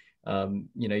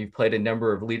you've played a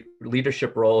number of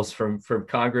leadership roles from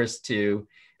Congress to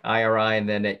IRI and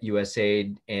then at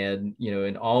USAID, and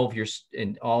in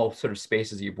all sort of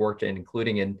spaces you've worked in,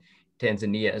 including in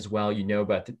Tanzania as well.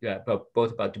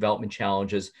 Both about development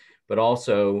challenges, but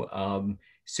also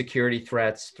security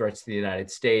threats to the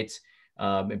United States.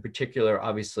 In particular,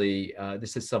 obviously,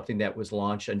 this is something that was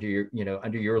launched under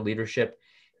your leadership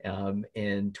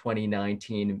in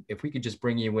 2019. If we could just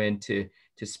bring you in to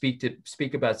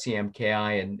speak about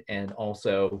CMKI and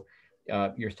also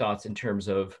your thoughts in terms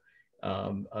of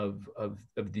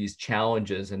these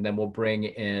challenges, and then we'll bring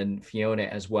in Fiona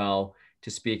as well to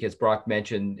speak. As Brock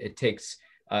mentioned, it takes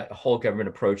a whole government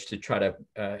approach to try to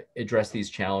address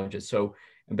these challenges. So,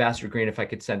 Ambassador Green, if I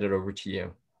could send it over to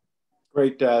you.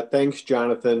 Great. Thanks,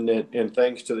 Jonathan, and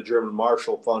thanks to the German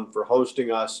Marshall Fund for hosting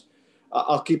us.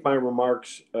 I'll keep my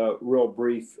remarks real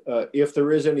brief. If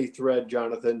there is any thread,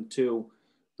 Jonathan, to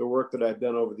the work that I've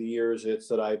done over the years, it's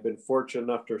that I've been fortunate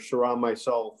enough to surround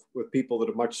myself with people that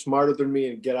are much smarter than me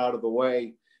and get out of the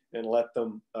way and let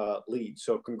them lead.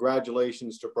 So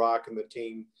congratulations to Brock and the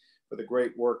team for the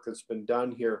great work that's been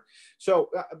done here. So,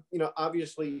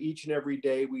 obviously each and every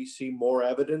day we see more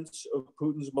evidence of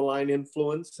Putin's malign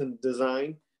influence and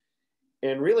design.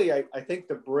 And really, I think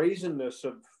the brazenness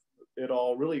of it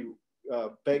all really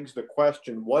begs the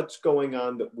question, what's going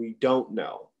on that we don't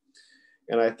know?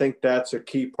 And I think that's a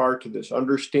key part to this,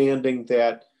 understanding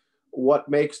that what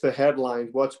makes the headlines,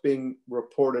 what's being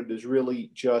reported, is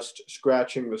really just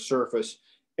scratching the surface.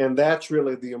 And that's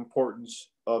really the importance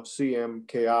of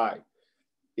CMKI.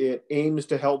 It aims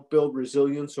to help build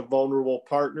resilience of vulnerable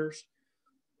partners,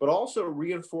 but also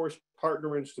reinforce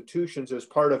partner institutions as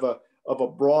part of a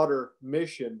broader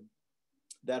mission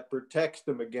that protects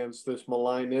them against this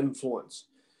malign influence.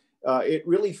 It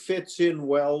really fits in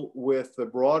well with the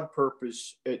broad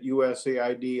purpose at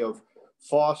USAID of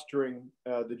fostering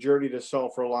the journey to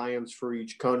self-reliance for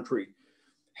each country,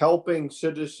 helping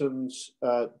citizens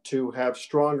to have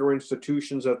stronger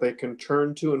institutions that they can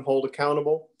turn to and hold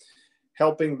accountable,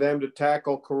 helping them to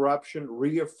tackle corruption,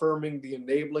 reaffirming the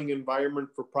enabling environment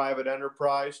for private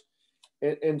enterprise,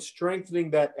 and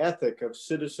strengthening that ethic of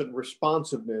citizen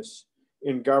responsiveness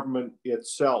in government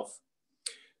itself.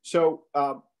 So,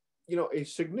 a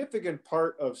significant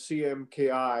part of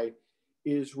CMKI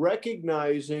is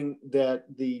recognizing that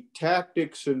the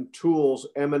tactics and tools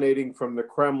emanating from the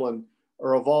Kremlin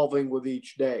are evolving with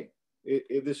each day.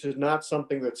 This is not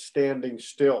something that's standing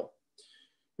still.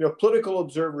 Political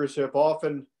observers have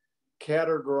often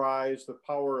categorized the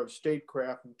power of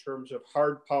statecraft in terms of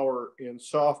hard power and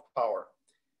soft power.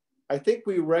 I think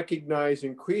we recognize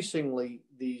increasingly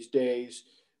these days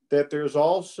that there's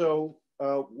also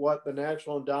what the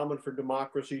National Endowment for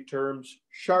Democracy terms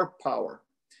sharp power.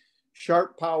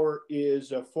 Sharp power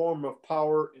is a form of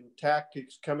power and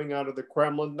tactics coming out of the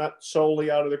Kremlin, not solely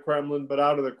out of the Kremlin, but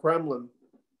out of the Kremlin,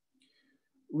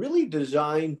 really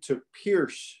designed to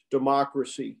pierce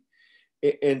democracy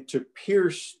and to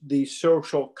pierce the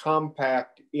social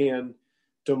compact in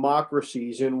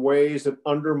democracies in ways that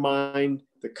undermine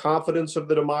the confidence of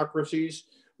the democracies,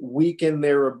 weaken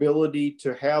their ability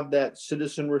to have that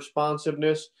citizen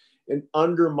responsiveness, and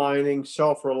undermining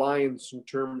self-reliance in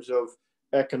terms of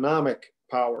economic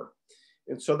power.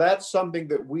 And so that's something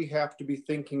that we have to be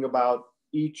thinking about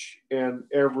each and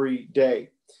every day.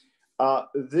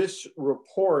 This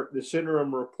report, this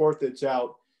interim report that's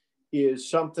out, is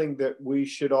something that we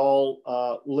should all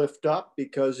lift up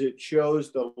because it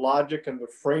shows the logic and the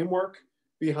framework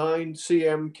behind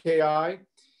CMKI.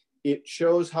 It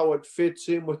shows how it fits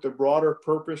in with the broader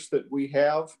purpose that we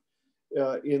have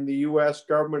in the US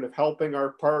government of helping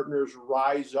our partners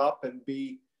rise up and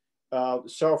be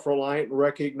self-reliant,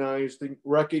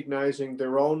 recognizing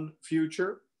their own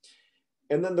future.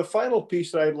 And then the final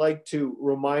piece that I'd like to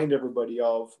remind everybody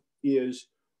of is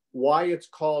why it's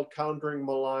called Countering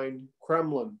Malign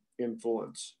Kremlin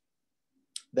Influence.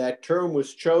 That term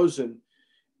was chosen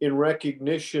in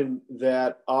recognition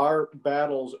that our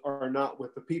battles are not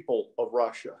with the people of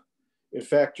Russia. In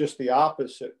fact, just the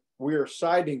opposite. We are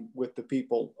siding with the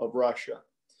people of Russia.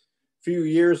 few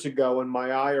years ago in my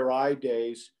IRI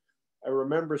days, I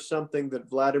remember something that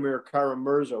Vladimir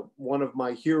Kara-Murza, one of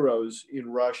my heroes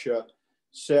in Russia,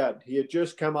 said. He had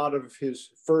just come out of his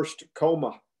first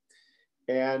coma,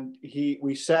 and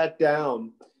we sat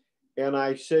down, and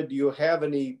I said, do you have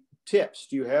any tips?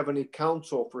 Do you have any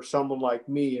counsel for someone like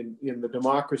me in the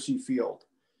democracy field?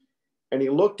 And he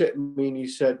looked at me and he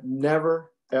said,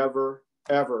 never, ever,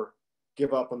 ever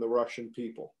give up on the Russian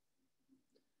people.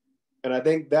 And I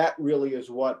think that really is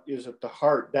what is at the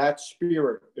heart. That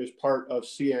spirit is part of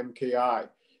CMKI.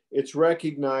 It's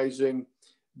recognizing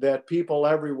that people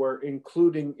everywhere,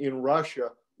 including in Russia,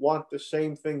 want the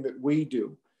same thing that we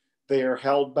do. They are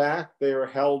held back, they are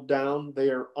held down, they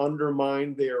are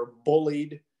undermined, they are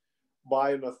bullied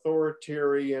by an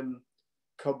authoritarian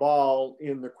cabal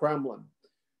in the Kremlin.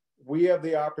 We have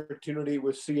the opportunity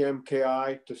with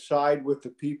CMKI to side with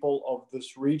the people of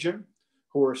this region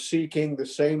who are seeking the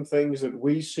same things that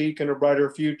we seek in a brighter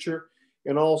future,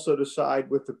 and also to side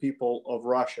with the people of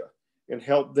Russia and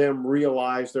help them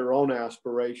realize their own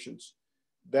aspirations.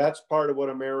 That's part of what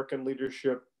American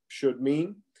leadership should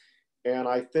mean. And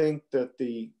I think that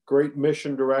the great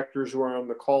mission directors who are on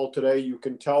the call today, you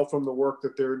can tell from the work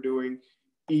that they're doing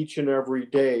each and every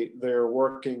day, they're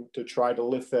working to try to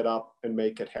lift that up and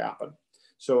make it happen.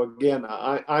 So again,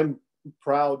 I'm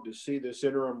proud to see this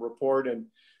interim report,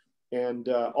 and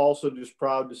also just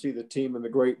proud to see the team and the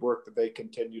great work that they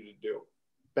continue to do.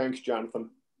 Thanks, Jonathan.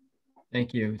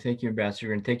 Thank you,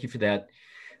 Ambassador, and thank you for that.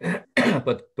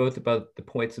 But both about the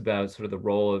points about sort of the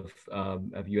role of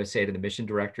USAID and the mission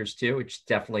directors too, which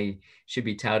definitely should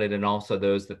be touted, and also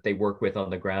those that they work with on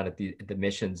the ground at the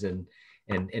missions and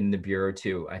in the Bureau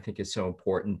too, I think is so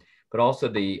important. But also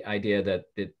the idea that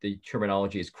the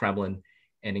terminology is Kremlin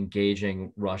and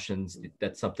engaging Russians,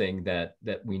 that's something that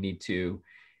we need to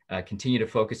continue to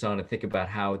focus on and think about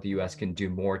how the US can do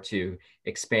more to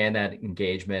expand that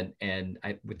engagement and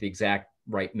with the exact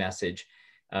right message.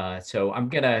 So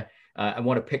I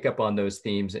want to pick up on those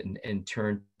themes and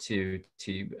turn to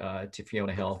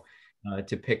Fiona Hill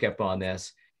to pick up on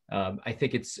this. I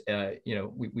think it's,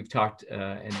 we've talked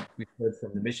and we've heard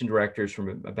from the mission directors,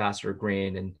 from Ambassador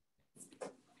Green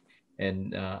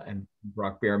and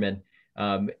Brock Bierman.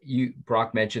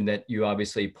 Brock mentioned that you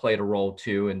obviously played a role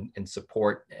too in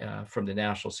support from the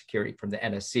national security, from the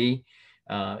NSC.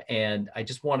 And I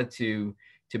just wanted to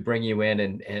bring you in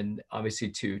and obviously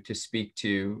to speak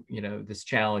to, this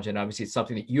challenge. And obviously it's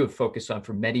something that you have focused on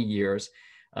for many years,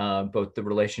 both the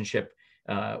relationship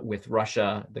with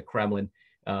Russia, the Kremlin,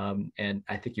 and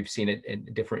I think you've seen it in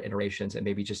different iterations, and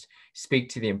maybe just speak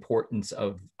to the importance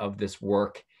of this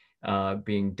work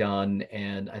being done.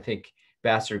 And I think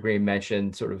Ambassador Green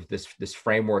mentioned sort of this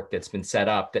framework that's been set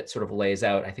up that sort of lays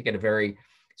out, I think, in a very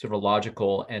sort of a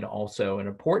logical and also an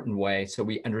important way, so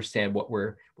we understand what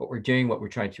we're doing, what we're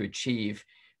trying to achieve,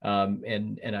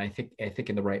 and I think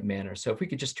in the right manner. So if we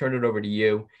could just turn it over to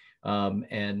you,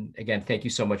 and again, thank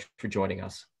you so much for joining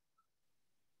us.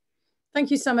 Thank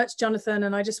you so much, Jonathan.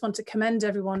 And I just want to commend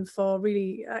everyone for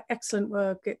really excellent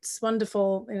work. It's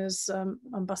wonderful, as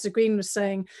Ambassador Green was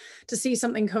saying, to see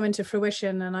something come into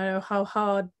fruition. And I know how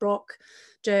hard Brock,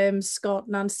 James, Scott,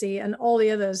 Nancy, and all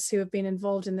the others who have been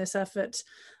involved in this effort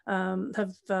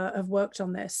have worked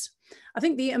on this. I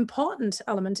think the important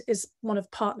element is one of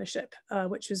partnership,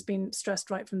 which has been stressed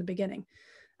right from the beginning.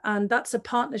 And that's a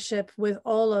partnership with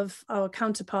all of our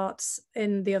counterparts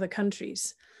in the other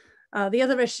countries. The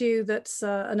other issue that's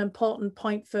an important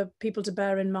point for people to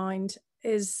bear in mind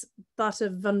is that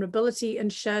of vulnerability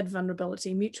and shared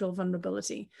vulnerability, mutual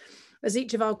vulnerability. As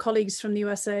each of our colleagues from the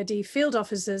USAID field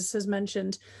offices has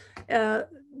mentioned,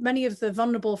 many of the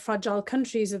vulnerable, fragile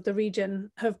countries of the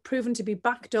region have proven to be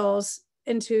backdoors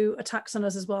into attacks on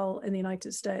us as well in the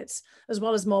United States, as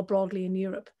well as more broadly in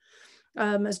Europe.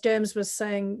 As James was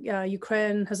saying,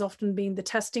 Ukraine has often been the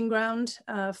testing ground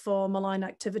for malign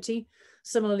activity.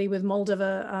 Similarly with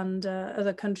Moldova and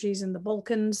other countries in the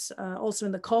Balkans, also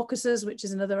in the Caucasus, which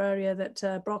is another area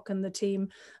that Brock and the team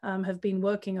have been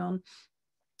working on.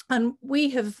 And we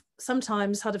have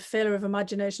sometimes had a failure of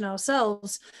imagination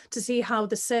ourselves to see how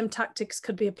the same tactics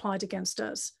could be applied against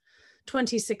us.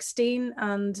 2016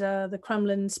 and the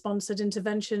Kremlin-sponsored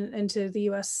intervention into the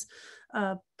US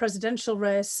presidential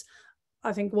race,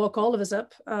 I think, woke all of us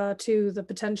up to the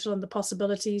potential and the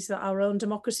possibilities that our own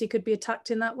democracy could be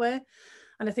attacked in that way.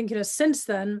 And I think, since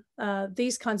then,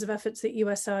 these kinds of efforts that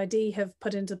USAID have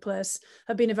put into place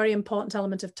have been a very important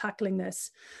element of tackling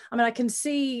this. I mean, I can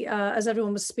see, as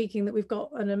everyone was speaking, that we've got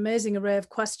an amazing array of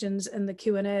questions in the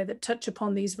Q&A that touch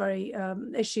upon these very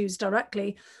issues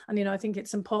directly. And, I think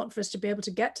it's important for us to be able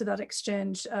to get to that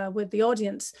exchange with the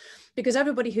audience, because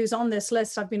everybody who's on this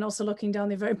list, I've been also looking down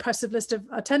the very impressive list of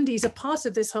attendees, are part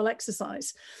of this whole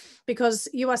exercise. Because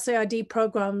USAID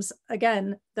programs,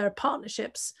 again, they're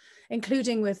partnerships,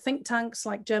 including with think tanks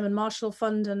like German Marshall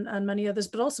Fund and many others,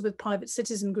 but also with private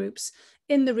citizen groups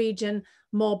in the region,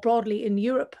 more broadly in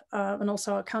Europe, and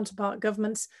also our counterpart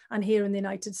governments, and here in the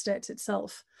United States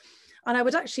itself. And I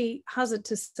would actually hazard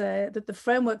to say that the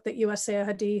framework that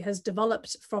USAID has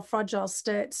developed for fragile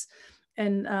states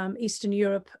in Eastern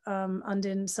Europe and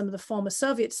in some of the former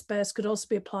Soviet space could also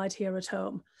be applied here at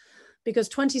home. Because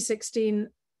 2016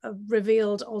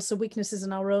 revealed also weaknesses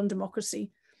in our own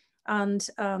democracy and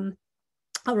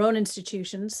our own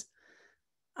institutions.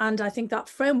 And I think that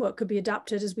framework could be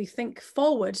adapted as we think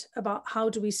forward about how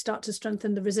do we start to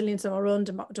strengthen the resilience of our own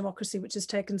democracy, which has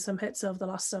taken some hits over the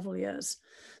last several years.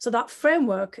 So that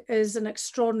framework is an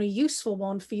extraordinarily useful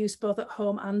one for use both at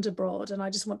home and abroad. And I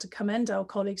just want to commend our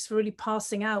colleagues for really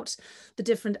passing out the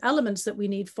different elements that we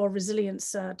need for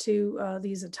resilience to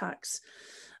these attacks.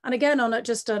 And again,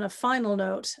 just on a final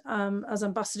note, as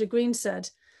Ambassador Green said,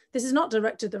 this is not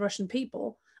directed at the Russian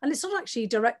people, and it's not actually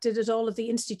directed at all of the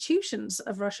institutions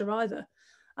of Russia either.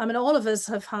 I mean, all of us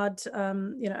have had,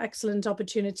 excellent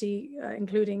opportunity,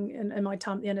 including in my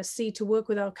time at the NSC, to work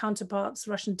with our counterparts,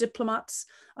 Russian diplomats,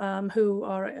 who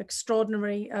are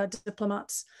extraordinary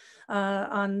diplomats,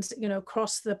 and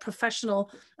across the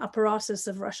professional apparatus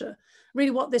of Russia.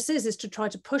 Really what this is to try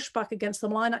to push back against the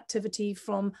malign activity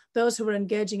from those who are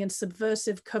engaging in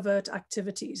subversive covert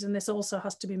activities. And this also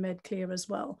has to be made clear as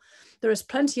well. There is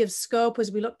plenty of scope as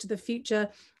we look to the future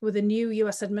with a new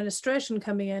US administration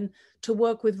coming in to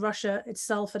work with Russia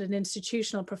itself at an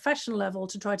institutional professional level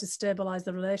to try to stabilize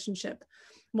the relationship.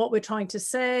 What we're trying to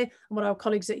say, and what our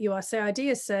colleagues at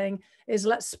USAID are saying, is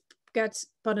let's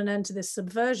put an end to this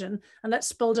subversion and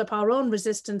let's build up our own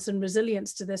resistance and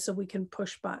resilience to this so we can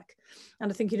push back.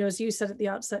 And I think, as you said at the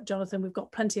outset, Jonathan, we've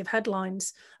got plenty of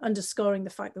headlines underscoring the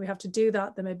fact that we have to do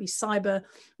that. There may be cyber,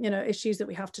 issues that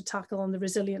we have to tackle on the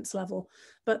resilience level,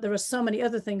 but there are so many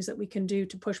other things that we can do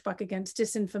to push back against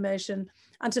disinformation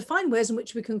and to find ways in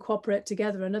which we can cooperate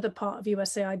together. Another part of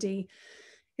USAID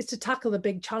is to tackle the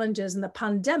big challenges, and the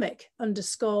pandemic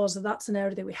underscores that that's an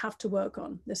area that we have to work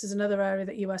on. This is another area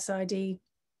that USAID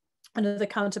and other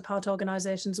counterpart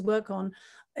organizations work on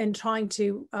in trying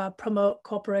to promote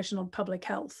cooperation on public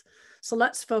health. So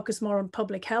let's focus more on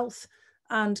public health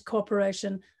and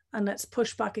cooperation, and let's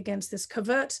push back against this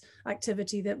covert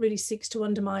activity that really seeks to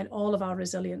undermine all of our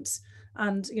resilience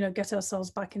and get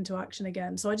ourselves back into action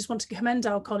again. So I just want to commend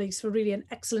our colleagues for really an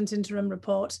excellent interim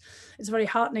report. It's very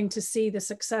heartening to see the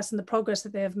success and the progress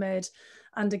that they have made.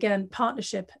 And again,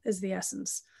 partnership is the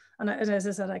essence. And as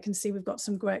I said, I can see we've got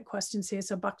some great questions here.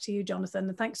 So back to you, Jonathan,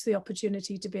 and thanks for the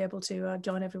opportunity to be able to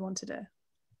join everyone today.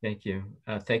 Thank you.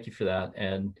 Thank you for that.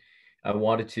 And I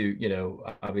wanted to,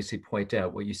 obviously point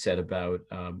out what you said about,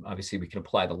 obviously we can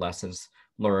apply the lessons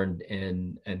learned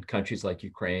in countries like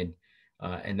Ukraine.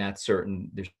 And there's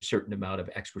a certain amount of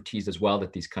expertise as well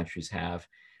that these countries have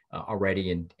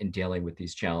already in dealing with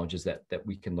these challenges that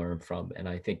we can learn from. And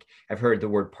I think I've heard the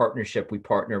word partnership. We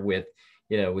partner with,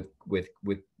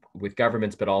 with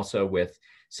governments, but also with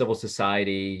civil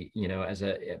society,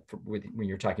 when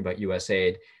you're talking about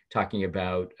USAID, talking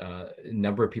about a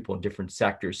number of people in different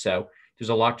sectors. So there's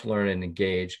a lot to learn and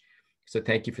engage. So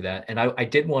thank you for that. And I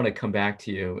did want to come back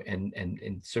to you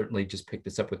and certainly just pick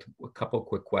this up with a couple of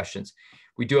quick questions.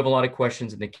 We do have a lot of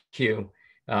questions in the queue,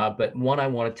 but one I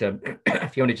wanted to,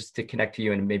 Fiona, just to connect to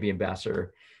you, and maybe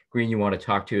Ambassador Green, you want to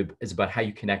talk to, is about how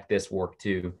you connect this work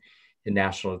to the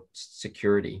national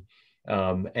security.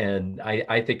 And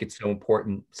I think it's so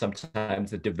important.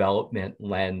 Sometimes the development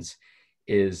lens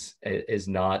is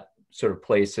not sort of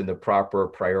placed in the proper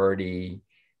priority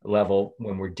level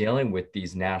when we're dealing with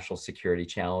these national security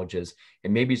challenges.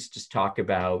 And maybe just talk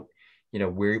about,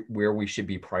 where we should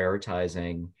be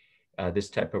prioritizing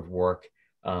this type of work.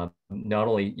 Not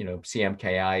only,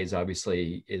 CMKI is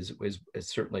obviously is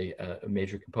certainly a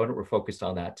major component. We're focused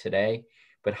on that today,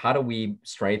 but how do we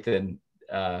strengthen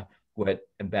what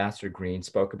Ambassador Green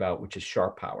spoke about, which is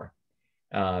sharp power,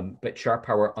 but sharp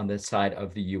power on the side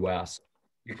of the US.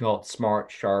 You call it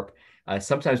smart, sharp.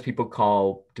 Sometimes people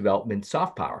call development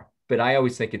soft power, but I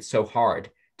always think it's so hard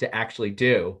to actually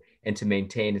do and to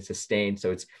maintain and sustain.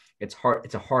 So it's hard.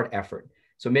 It's a hard effort.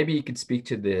 So maybe you could speak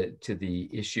to the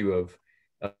issue of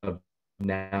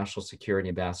national security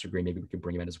ambassador Green, maybe we could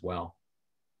bring him in as well.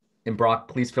 And Brock,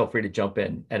 please feel free to jump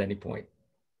in at any point.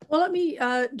 Well, let me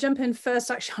jump in first,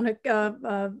 actually,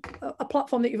 on a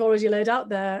platform that you've already laid out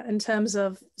there in terms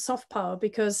of soft power,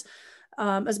 because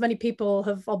as many people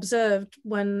have observed,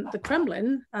 when the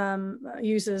Kremlin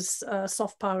uses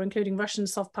soft power, including Russian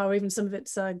soft power, even some of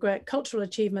its great cultural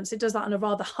achievements, it does that in a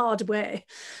rather hard way.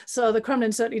 So the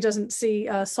Kremlin certainly doesn't see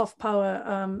soft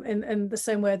power in the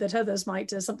same way that others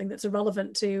might, as something that's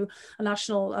irrelevant to a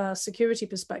national security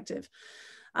perspective.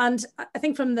 And I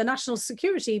think from the national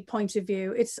security point of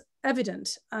view, it's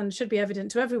evident and should be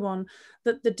evident to everyone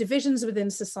that the divisions within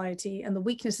society and the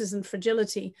weaknesses and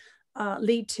fragility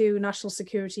lead to national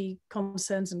security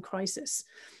concerns and crisis,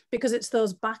 because it's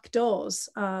those back doors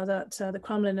that the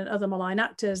Kremlin and other malign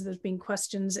actors, there's been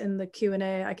questions in the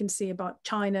Q&A I can see about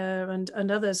China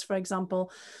and others, for example,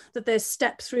 that they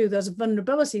step through those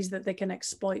vulnerabilities that they can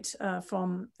exploit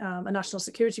from a national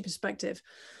security perspective.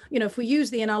 You know, if we use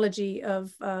the analogy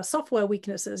of software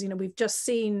weaknesses, you know, we've just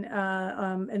seen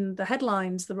in the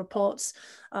headlines, the reports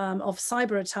of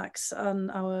cyber attacks on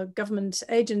our government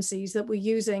agencies that we're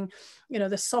using, you know,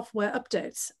 the software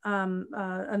updates.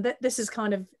 And this is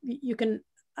kind of, you can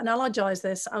analogize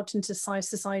this out into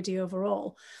society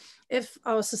overall. If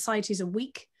our societies are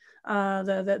weak,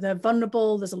 they're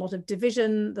vulnerable, there's a lot of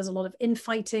division, there's a lot of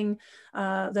infighting,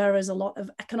 there is a lot of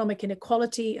economic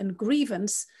inequality and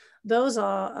grievance. Those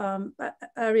are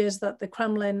areas that the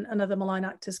Kremlin and other malign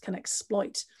actors can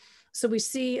exploit. So we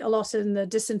see a lot in the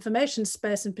disinformation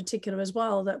space in particular as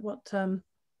well, that what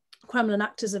Kremlin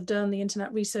actors have done, the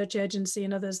Internet Research Agency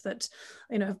and others that,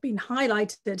 you know, have been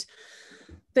highlighted,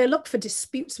 they look for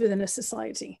disputes within a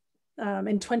society.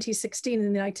 In 2016 in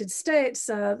the United States,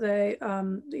 they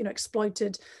you know,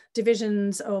 exploited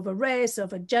divisions over race,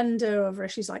 over gender, over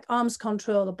issues like arms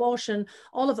control, abortion,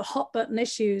 all of the hot button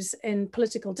issues in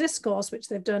political discourse, which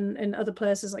they've done in other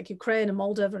places like Ukraine and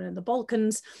Moldova and in the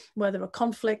Balkans, where there are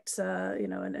conflicts, you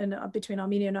know, between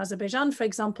Armenia and Azerbaijan, for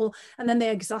example, and then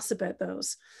they exacerbate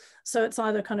those. So it's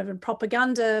either kind of in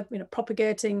propaganda, you know,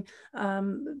 propagating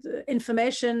the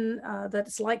information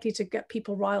that's likely to get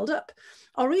people riled up,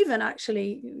 or even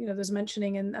actually, you know, there's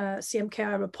mentioning in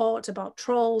CMKI report about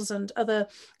trolls and other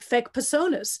fake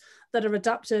personas that are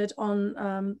adapted on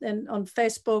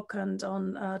Facebook and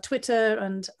on Twitter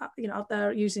and, you know, out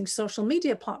there using social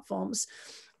media platforms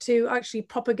to actually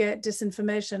propagate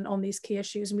disinformation on these key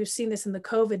issues. And we've seen this in the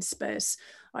COVID space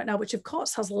right now, which of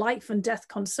course has life and death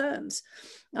concerns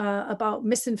about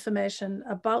misinformation,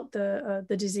 about the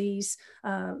disease,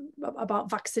 about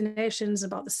vaccinations,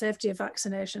 about the safety of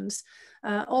vaccinations,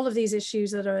 all of these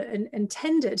issues that are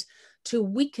intended to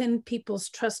weaken people's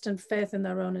trust and faith in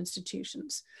their own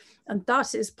institutions. And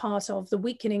that is part of the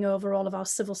weakening overall of our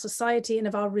civil society and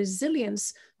of our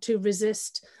resilience to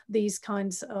resist these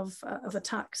kinds of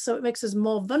attacks. So it makes us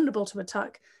more vulnerable to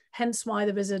attack, hence why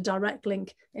there is a direct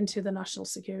link into the national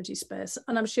security space.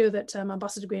 And I'm sure that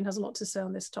Ambassador Green has a lot to say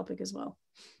on this topic as well.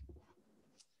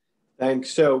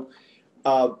 Thanks. So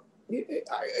I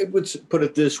would put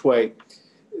it this way.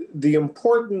 The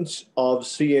importance of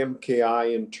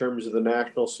CMKI in terms of the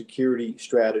national security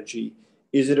strategy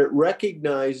is that it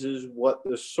recognizes what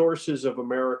the sources of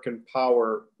American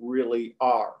power really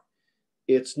are.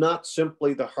 It's not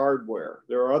simply the hardware.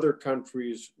 There are other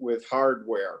countries with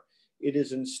hardware. It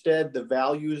is instead the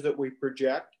values that we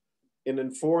project, and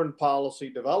in foreign policy,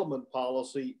 development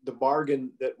policy, the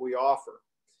bargain that we offer.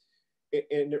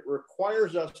 And it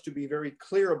requires us to be very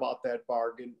clear about that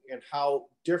bargain and how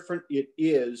different it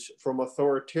is from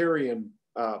authoritarian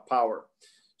power.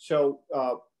 So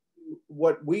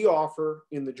what we offer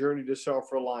in the journey to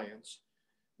self-reliance,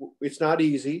 it's not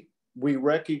easy. We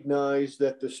recognize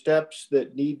that the steps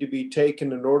that need to be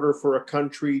taken in order for a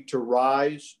country to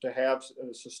rise, to have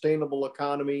a sustainable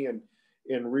economy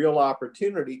and real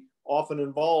opportunity often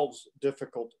involves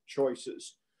difficult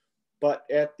choices. But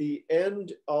at the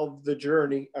end of the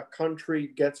journey, a country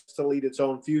gets to lead its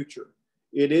own future.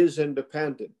 It is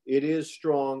independent, it is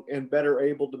strong, and better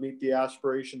able to meet the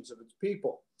aspirations of its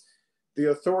people. The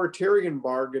authoritarian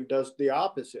bargain does the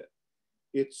opposite.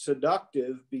 It's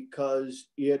seductive because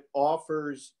it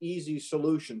offers easy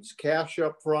solutions, cash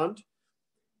up front,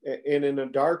 and in a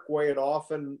dark way, it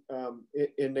often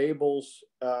enables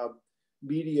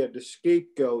media to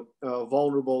scapegoat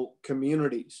vulnerable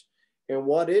communities. And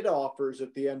what it offers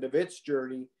at the end of its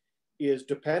journey is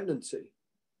dependency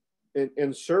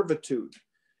and servitude.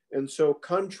 And so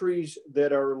countries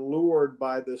that are lured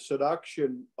by the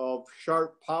seduction of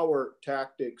sharp power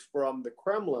tactics from the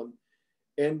Kremlin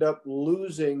end up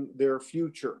losing their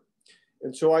future.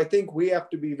 And so I think we have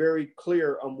to be very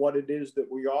clear on what it is that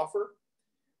we offer.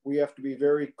 We have to be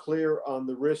very clear on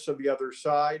the risks of the other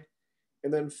side.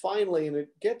 And then finally, and it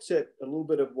gets at a little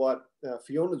bit of what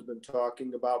Fiona's been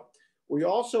talking about, we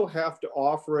also have to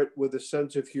offer it with a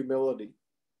sense of humility.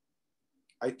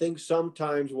 I think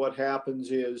sometimes what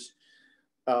happens is,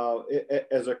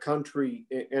 as a country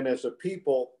and as a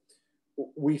people,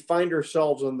 we find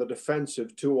ourselves on the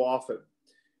defensive too often.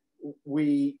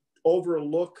 We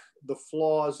overlook the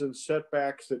flaws and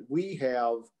setbacks that we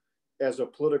have as a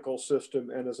political system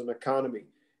and as an economy.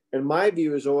 And my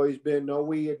view has always been, no,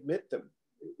 we admit them.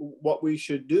 What we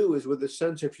should do is with a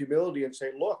sense of humility and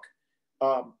say, look,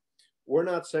 we're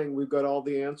not saying we've got all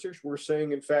the answers. We're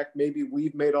saying, in fact, maybe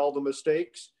we've made all the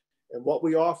mistakes. And what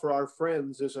we offer our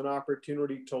friends is an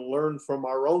opportunity to learn from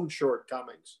our own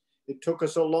shortcomings. It took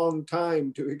us a long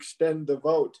time to extend the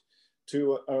vote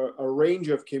to a range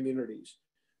of communities.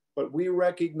 But we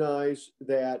recognize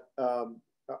that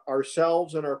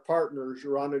ourselves and our partners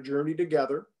are on a journey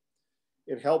together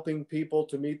in helping people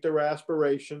to meet their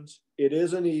aspirations. It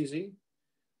isn't easy,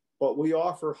 but we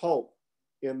offer hope,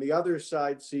 and the other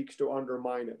side seeks to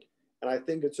undermine it. And I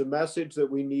think it's a message that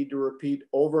we need to repeat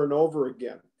over and over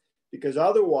again, because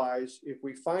otherwise, if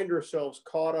we find ourselves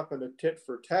caught up in a tit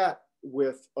for tat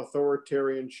with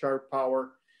authoritarian sharp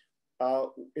power,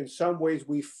 in some ways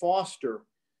we foster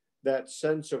that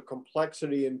sense of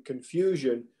complexity and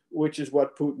confusion, which is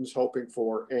what Putin's hoping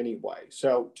for anyway.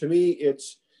 So to me,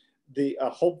 it's a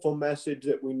hopeful message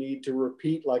that we need to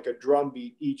repeat like a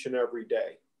drumbeat each and every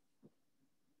day.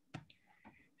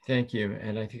 Thank you.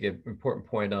 And I think an important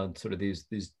point on sort of this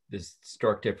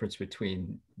stark difference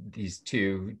between these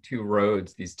two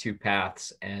roads, these two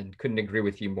paths, and couldn't agree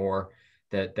with you more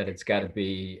that it's got to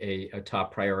be a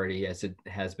top priority, as it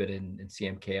has been in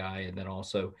CMKI, and then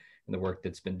also in the work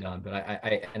that's been done. But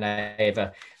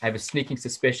I have a sneaking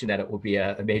suspicion that it will be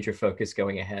a major focus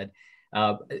going ahead.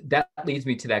 That leads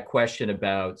me to that question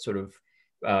about sort of,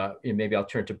 maybe I'll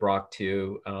turn to Brock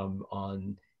too,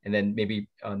 and then maybe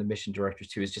on the mission directors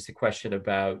too, is just a question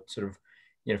about sort of,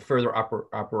 further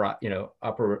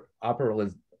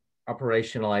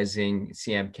operationalizing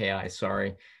CMKI,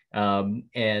 sorry,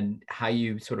 and how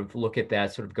you sort of look at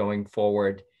that sort of going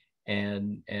forward,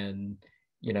 and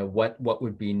what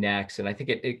would be next. And I think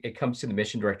it comes to the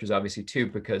mission directors obviously too,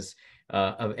 because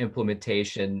of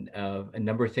implementation of a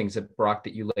number of things that Brock,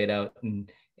 that you laid out and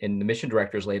the mission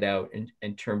directors laid out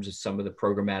in terms of some of the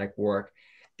programmatic work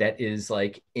that is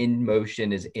like in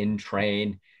motion, is in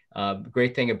train. The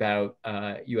great thing about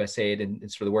USAID and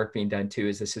sort of the work being done too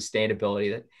is the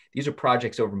sustainability, that these are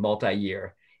projects over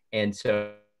multi-year. And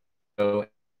so,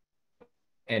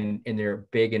 and they're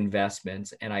big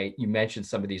investments. And you mentioned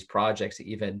some of these projects,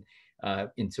 even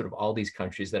in sort of all these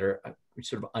countries that are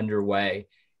sort of underway,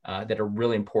 that are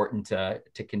really important to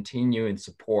continue and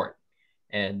support.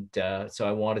 And so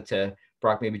I wanted to,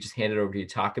 Brock, maybe just hand it over to you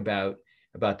to talk about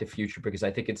the future, because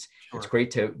I think it's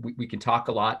great we can talk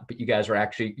a lot, but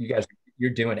you're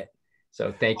doing it.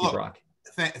 So thank you, Brock.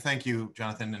 Thank you,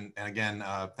 Jonathan. And again,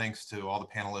 thanks to all the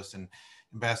panelists and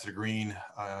Ambassador Green,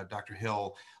 Dr.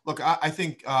 Hill. Look, I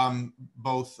think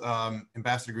both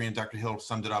Ambassador Green and Dr. Hill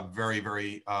summed it up very,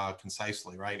 very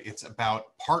concisely, right? It's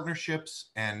about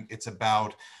partnerships, and it's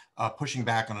about pushing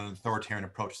back on an authoritarian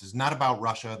approach. This is not about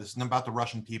Russia. This is not about the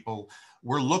Russian people.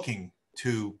 We're looking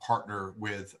to partner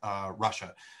with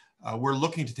Russia. We're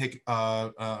looking to take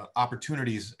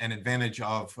opportunities and advantage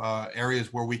of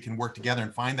areas where we can work together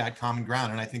and find that common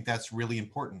ground. And I think that's really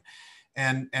important.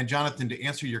 And Jonathan, to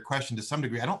answer your question to some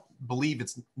degree, I don't believe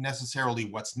it's necessarily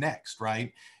what's next,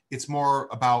 right? It's more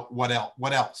about what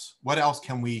else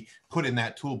can we put in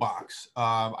that toolbox?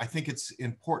 I think it's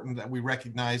important that we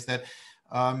recognize that,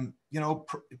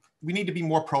 we need to be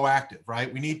more proactive,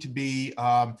 right? We need to be,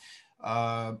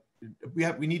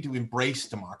 we need to embrace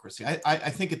democracy. I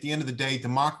think at the end of the day,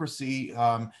 democracy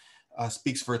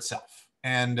speaks for itself,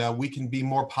 and we can be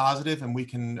more positive, and we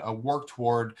can work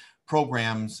toward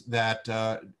programs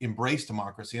that embrace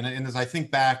democracy. And as I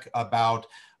think back about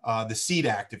the SEED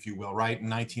Act, if you will, right, in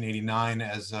 1989,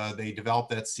 as they developed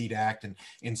that SEED Act and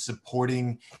in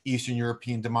supporting Eastern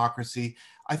European democracy,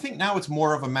 I think now it's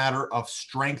more of a matter of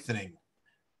strengthening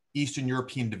Eastern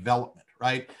European development,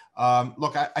 right?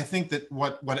 Look, I think that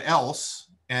what else,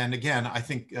 and again, I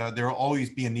think there will always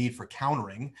be a need for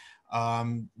countering.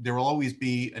 There will always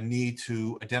be a need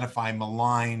to identify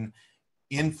malign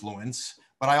influence,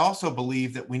 but I also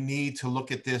believe that we need to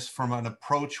look at this from an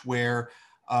approach where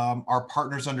our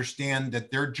partners understand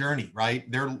that their journey,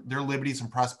 right, their liberties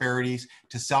and prosperities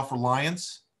to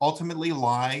self-reliance ultimately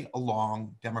lie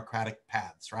along democratic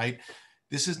paths, right?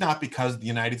 This is not because the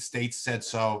United States said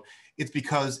so. It's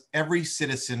because every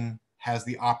citizen has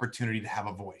the opportunity to have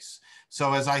a voice.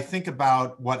 So as I think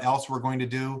about what else we're going to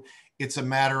do, it's a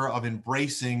matter of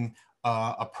embracing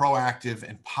a proactive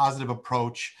and positive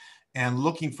approach and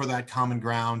looking for that common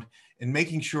ground and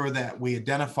making sure that we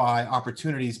identify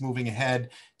opportunities moving ahead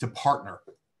to partner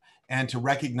and to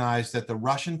recognize that the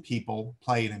Russian people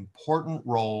play an important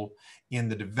role in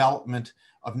the development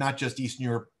of not just Eastern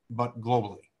Europe, but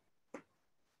globally.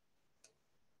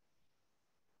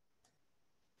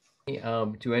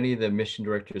 Do any of the mission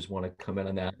directors want to comment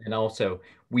on that? And also,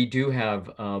 we do have,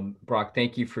 Brock,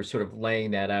 thank you for sort of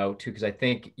laying that out too, because I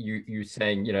think you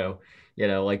saying,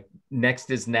 like next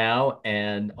is now,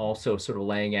 and also sort of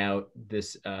laying out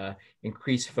this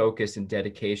increased focus and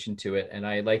dedication to it. And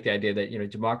I like the idea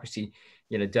that, democracy,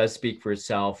 does speak for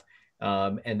itself.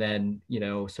 And then,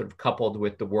 sort of coupled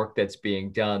with the work that's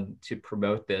being done to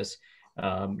promote this,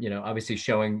 obviously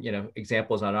showing,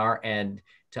 examples on our end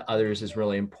to others is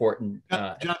really important.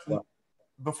 Jonathan,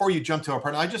 before you jump to our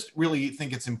partner, I just really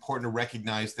think it's important to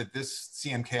recognize that this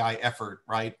CMKI effort,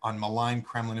 right, on malign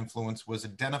Kremlin influence was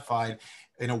identified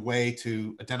in a way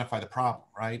to identify the problem,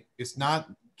 right? It's not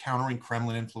countering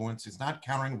Kremlin influence. It's not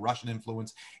countering Russian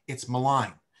influence. It's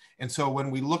malign. And so when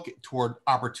we look toward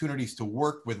opportunities to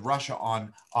work with Russia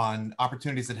on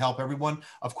opportunities that help everyone,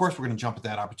 of course, we're going to jump at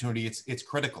that opportunity. It's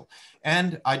critical.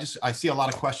 And I see a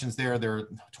lot of questions there. There are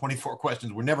 24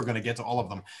 questions. We're never going to get to all of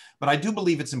them. But I do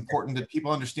believe it's important that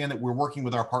people understand that we're working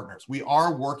with our partners. We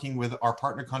are working with our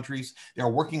partner countries. They are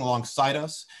working alongside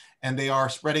us. And they are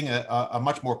spreading a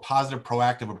much more positive,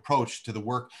 proactive approach to the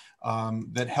work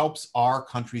that helps our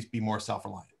countries be more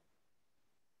self-reliant.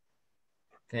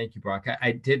 Thank you, Brock.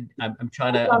 I'm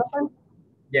trying to,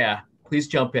 yeah, please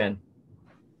jump in.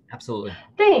 Absolutely.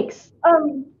 Thanks.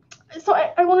 So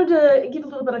I wanted to give a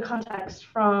little bit of context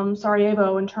from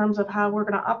Sarajevo in terms of how we're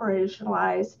going to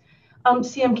operationalize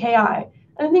CMKI.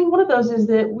 And I think one of those is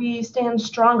that we stand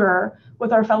stronger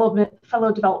with our fellow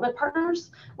development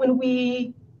partners when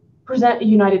we present a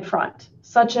united front,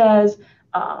 such as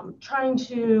trying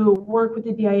to work with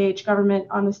the BIH government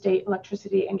on the state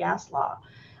electricity and gas law.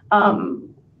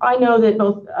 I know that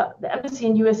both the embassy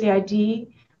and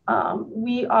USAID,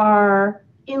 we are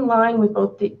in line with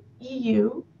both the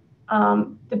EU,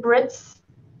 the Brits,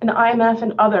 and the IMF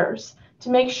and others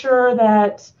to make sure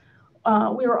that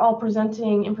we are all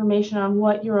presenting information on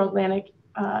what Euro-Atlantic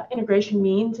integration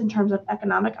means in terms of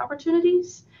economic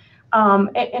opportunities,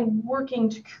 and working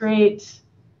to create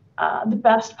the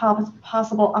best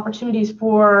possible opportunities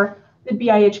for the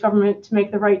BIH government to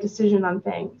make the right decision on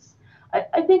things.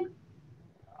 I think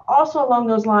also along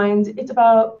those lines, it's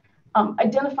about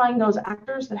identifying those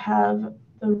actors that have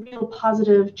the real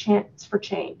positive chance for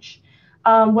change,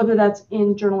 whether that's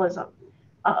in journalism.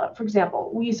 For example,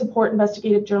 we support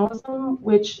investigative journalism,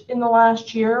 which in the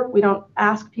last year, we don't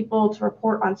ask people to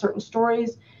report on certain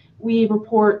stories. We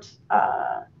support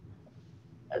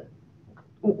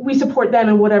them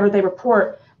in whatever they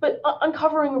report, but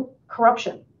uncovering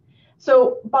corruption.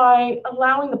 So by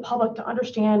allowing the public to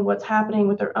understand what's happening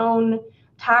with their own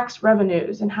tax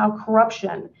revenues and how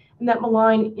corruption and that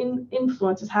malign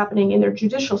influence is happening in their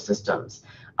judicial systems,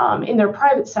 in their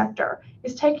private sector,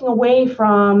 is taking away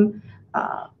from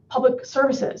public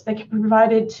services that can be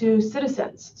provided to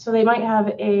citizens. So they might have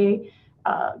a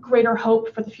greater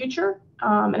hope for the future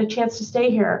and a chance to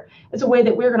stay here. It's a way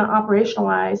that we're going to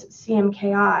operationalize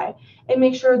CMKI and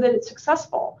make sure that it's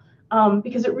successful,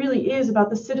 because it really is about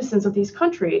the citizens of these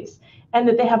countries and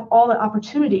that they have all the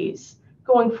opportunities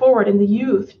going forward, and the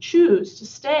youth choose to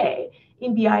stay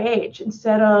in BIH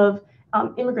instead of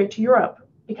immigrate to Europe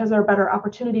because there are better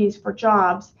opportunities for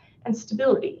jobs and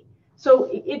stability. So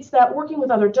it's that working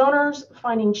with other donors,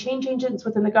 finding change agents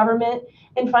within the government,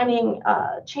 and finding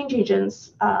change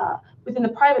agents within the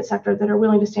private sector that are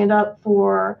willing to stand up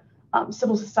for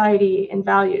civil society and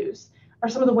values are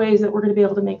some of the ways that we're going to be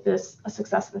able to make this a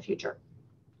success in the future.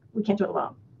 We can't do it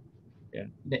alone. Yeah,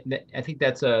 I think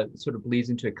that's sort of bleeds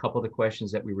into a couple of the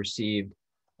questions that we received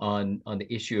on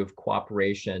the issue of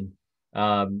cooperation.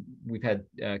 We've had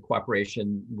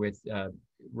cooperation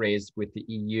raised with the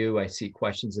EU. I see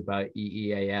questions about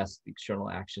EEAS, the External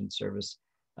Action Service,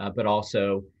 but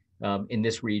also in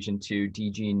this region too,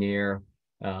 DG NEAR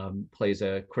plays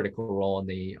a critical role on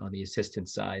the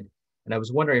assistance side. And I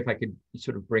was wondering if I could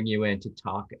sort of bring you in to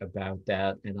talk about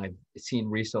that. And I've seen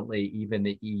recently even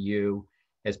the EU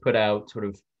has put out sort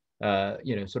of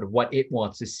what it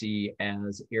wants to see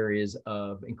as areas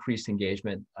of increased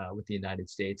engagement with the United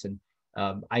States. And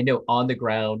I know on the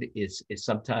ground is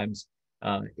sometimes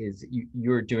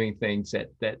you're doing things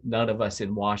that none of us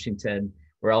in Washington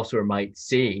or elsewhere might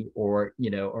see or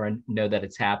know that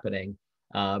it's happening.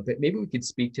 But maybe we could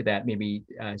speak to that,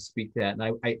 And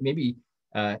I maybe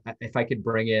if I could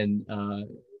bring in,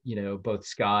 both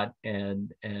Scott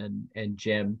and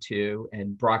Jim too,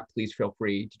 and Brock, please feel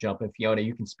free to jump in. Fiona,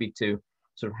 you can speak to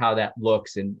sort of how that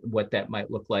looks and what that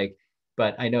might look like.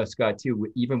 But I know, Scott,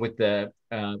 too, even with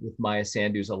with Maya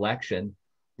Sandu's election,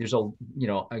 there's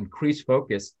increased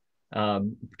focus,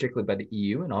 particularly by the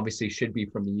EU, and obviously should be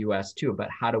from the US too, about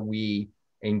how do we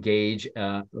engage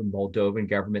a Moldovan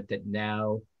government that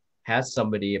now has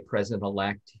a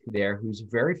president-elect there who's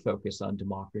very focused on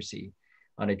democracy,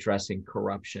 on addressing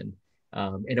corruption,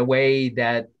 in a way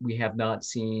that we have not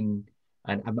seen.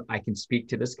 And I can speak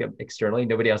to this externally.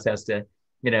 Nobody else has to,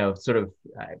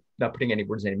 not putting any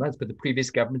words in any mouths, but the previous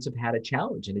governments have had a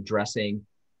challenge in addressing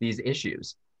these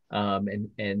issues,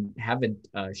 and haven't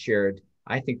shared,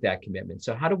 I think, that commitment.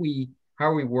 So how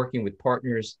are we working with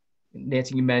partners?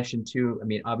 Nancy, you mentioned too,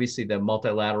 obviously the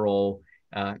multilateral,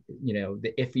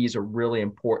 the IFEs are really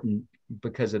important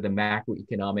because of the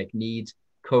macroeconomic needs.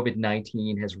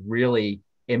 COVID-19 has really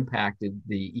impacted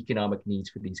the economic needs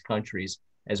for these countries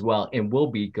as well, and will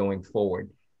be going forward.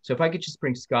 So if I could just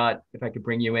bring Scott, if I could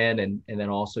bring you in, and then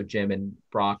also Jim and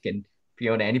Brock and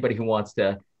Fiona, anybody who wants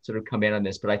to sort of come in on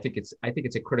this, but I think it's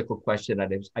a critical question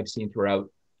that I've seen throughout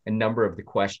a number of the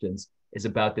questions is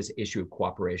about this issue of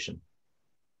cooperation.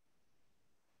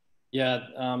 Yeah,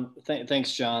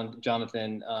 thanks,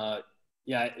 Jonathan.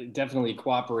 Yeah, definitely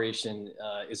cooperation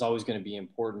is always going to be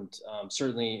important,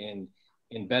 certainly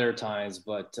in better times,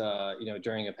 but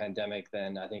during a pandemic,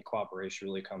 then I think cooperation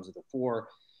really comes to the fore.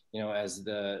 As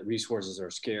the resources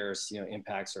are scarce,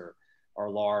 impacts are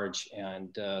large,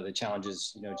 and the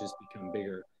challenges just become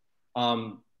bigger.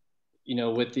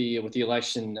 With the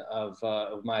election of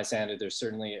Maya Sandu, there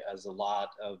certainly is a lot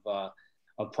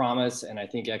of promise and I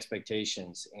think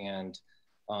expectations, and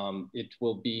it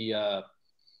will be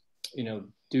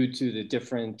due to the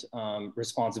different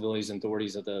responsibilities and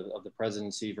authorities of the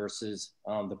presidency versus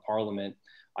the parliament.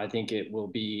 I think it will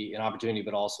be an opportunity,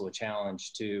 but also a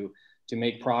challenge to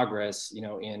make progress,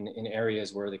 in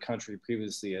areas where the country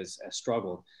previously has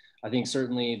struggled. I think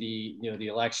certainly the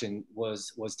election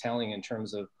was telling in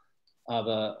terms of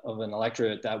an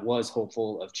electorate that was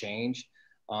hopeful of change,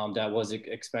 that was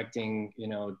expecting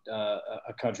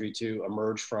a country to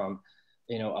emerge from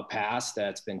a past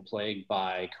that's been plagued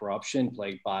by corruption,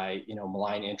 plagued by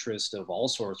malign interest of all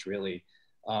sorts, really,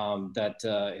 that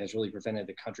has really prevented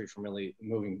the country from really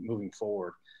moving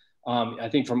forward. I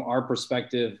think from our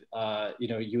perspective,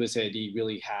 USAID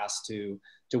really has to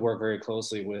work very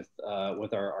closely with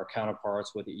our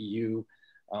counterparts, with the EU,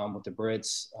 with the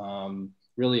Brits,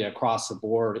 really across the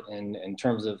board in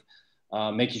terms of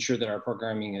making sure that our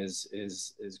programming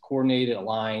is coordinated,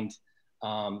 aligned,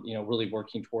 really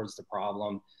working towards the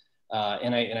problem.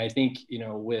 And I think,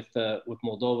 with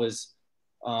Moldova's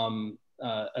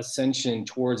ascension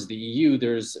towards the EU,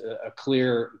 there's a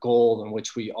clear goal in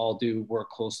which we all do work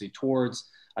closely towards.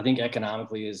 I think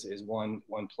economically is one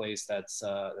place that's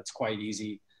quite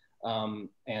easy, and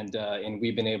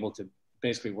we've been able to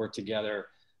basically work together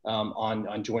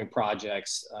on joint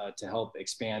projects to help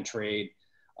expand trade,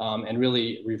 and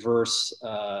really reverse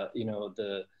a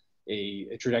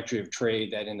trajectory of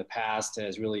trade that in the past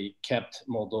has really kept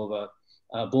Moldova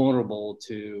vulnerable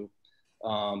to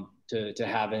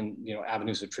having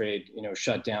avenues of trade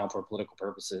shut down for political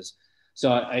purposes.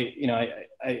 So I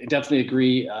definitely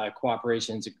agree.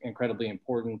 Cooperation is incredibly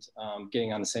important.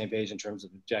 Getting on the same page in terms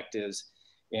of objectives,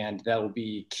 and that will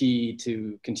be key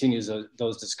to continue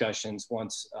those discussions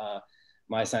once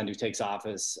Maya Sandu takes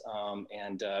office,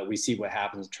 and we see what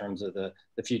happens in terms of the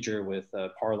future with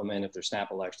Parliament, if there's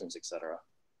snap elections, et cetera.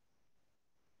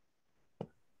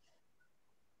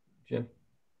 Jim?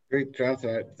 Great,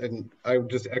 Jonathan. And I would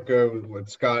just echo what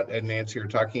Scott and Nancy are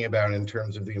talking about in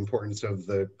terms of the importance of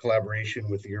the collaboration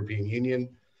with the European Union,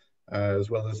 as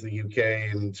well as the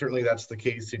UK. And certainly that's the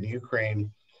case in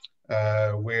Ukraine,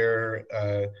 where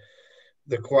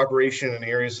the cooperation in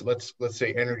areas, let's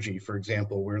say energy, for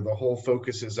example, where the whole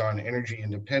focus is on energy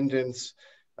independence,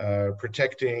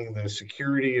 protecting the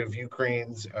security of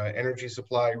Ukraine's energy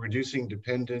supply, reducing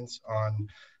dependence on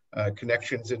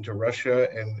connections into Russia,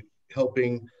 and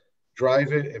helping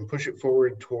drive it and push it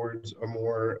forward towards a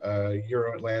more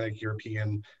Euro-Atlantic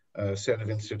European set of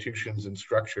institutions and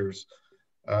structures.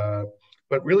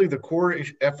 But really the core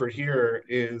effort here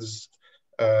is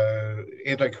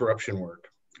anti-corruption work,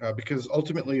 because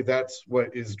ultimately that's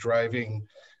what is driving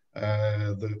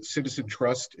the citizen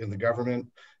trust in the government,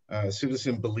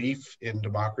 citizen belief in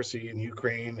democracy in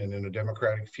Ukraine and in a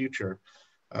democratic future.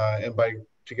 And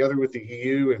together with the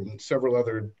EU and several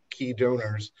other key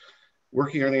donors,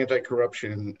 working on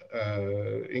anti-corruption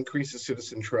increases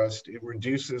citizen trust. It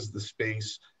reduces the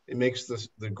space. It makes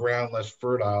the ground less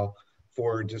fertile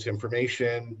for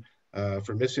disinformation,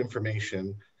 for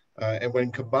misinformation. And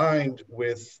when combined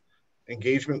with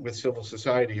engagement with civil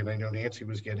society, and I know Nancy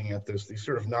was getting at this, these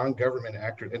sort of non-government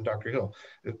actors, and Dr. Hill,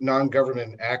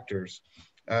 non-government actors,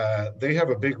 they have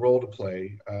a big role to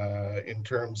play in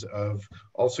terms of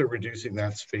also reducing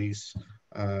that space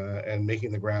and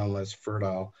making the ground less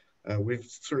fertile. We've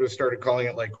sort of started calling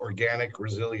it like organic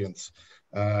resilience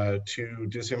to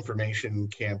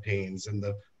disinformation campaigns. And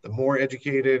the more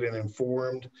educated and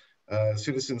informed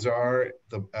citizens are,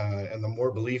 and the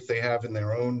more belief they have in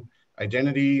their own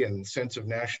identity and sense of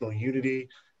national unity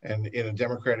and in a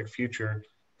democratic future,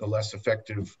 the less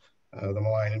effective the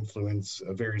malign influence,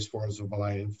 various forms of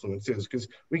malign influence is. Because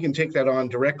we can take that on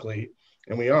directly,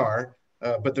 and we are,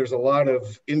 but there's a lot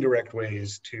of indirect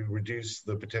ways to reduce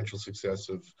the potential success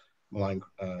of malign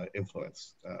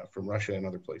influence from Russia and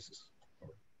other places.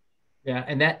 Yeah,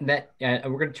 and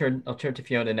we're going to I'll turn to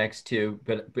Fiona next too,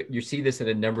 but you see this in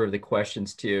a number of the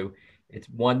questions too. It's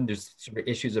one, there's sort of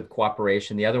issues of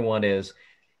cooperation. The other one is,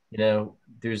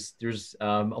 there's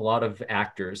a lot of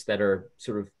actors that are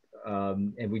sort of,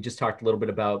 and we just talked a little bit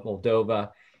about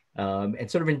Moldova,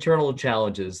 and sort of internal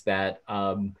challenges that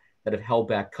that have held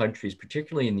back countries,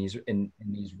 particularly in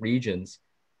these regions.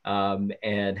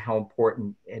 And how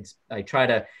important I try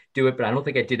to do it, but I don't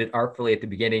think I did it artfully at the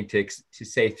beginning to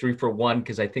say 3 for 1,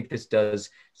 because I think this does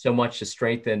so much to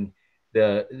strengthen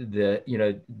the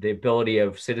ability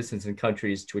of citizens and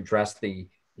countries to address the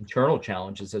internal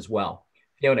challenges as well.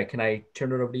 Fiona, can I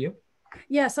turn it over to you?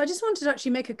 Yes, I just wanted to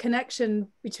actually make a connection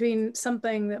between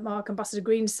something that Mark, Ambassador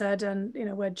Green said, and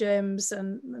where James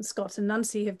and Scott and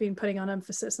Nancy have been putting on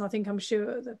emphasis. And I'm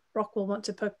sure that Brock will want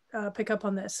to pick up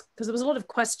on this, because there was a lot of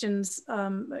questions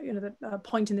that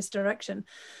point in this direction.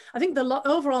 I think the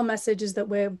overall message is that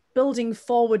we're building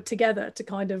forward together, to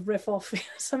kind of riff off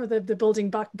some of the building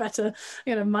back better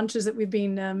mantras that we've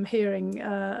been hearing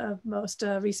most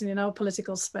recently in our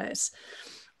political space.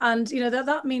 And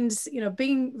that means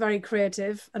being very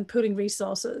creative and pooling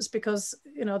resources, because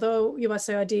though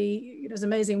USAID does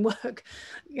amazing work,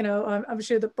 I'm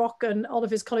sure that Brock and all of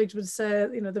his colleagues would say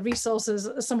the resources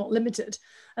are somewhat limited,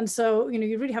 and so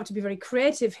you really have to be very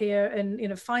creative here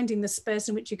in finding the space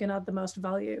in which you can add the most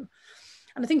value.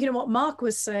 And I think what Mark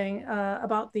was saying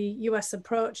about the US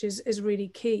approach is really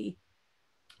key.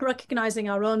 Recognizing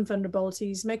our own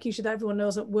vulnerabilities, making sure that everyone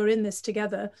knows that we're in this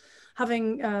together,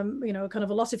 having kind of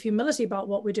a lot of humility about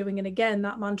what we're doing, and again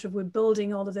that mantra of we're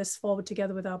building all of this forward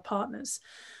together with our partners.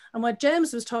 And what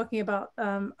James was talking about,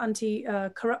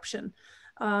 anti-corruption,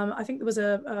 I think there was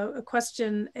a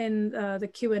question in the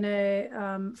Q&A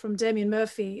from Damien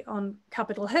Murphy on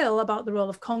Capitol Hill about the role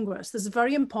of Congress. There's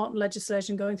very important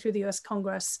legislation going through the US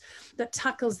Congress that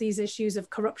tackles these issues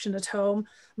of corruption at home,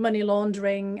 money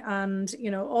laundering, and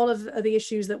all of the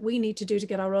issues that we need to do to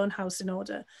get our own house in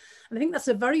order. And I think that's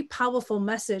a very powerful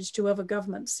message to other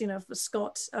governments, for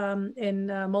Scott in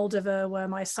Moldova, where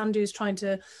Maya Sandu's trying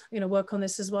to work on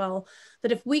this as well,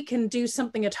 that if we can do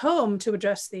something at home to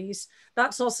address these,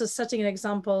 that's also setting an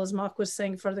example, as Mark was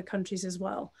saying, for other countries as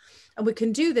well. And we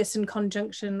can do this in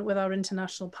conjunction with our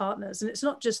international partners. And it's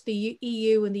not just the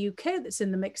EU and the UK that's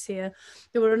in the mix here.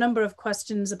 There were a number of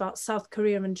questions about South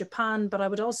Korea and Japan, but I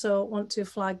would also want to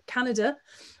flag Canada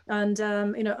and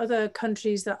other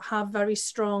countries that have very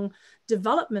strong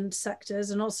development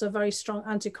sectors and also very strong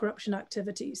anti-corruption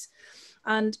activities.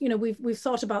 And we've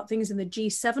thought about things in the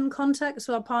G7 context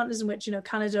with our partners, in which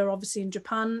Canada, obviously, and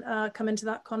Japan come into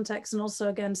that context, and also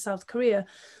again South Korea.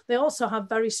 They also have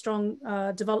very strong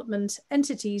development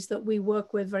entities that we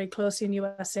work with very closely, and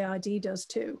USAID does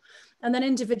too. And then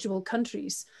individual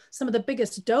countries, some of the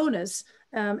biggest donors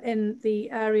in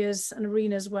the areas and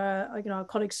arenas where our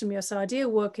colleagues from USAID are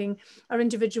working are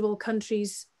individual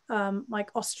countries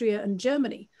like Austria and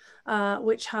Germany,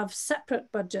 which have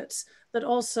separate budgets that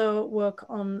also work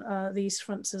on these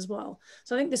fronts as well.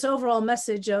 So I think this overall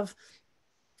message of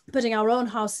putting our own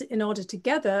house in order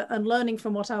together and learning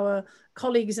from what our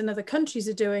colleagues in other countries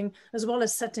are doing, as well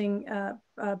as setting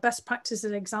best practices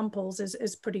and examples,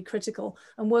 is pretty critical,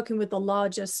 and working with the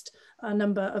largest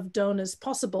number of donors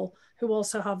possible, who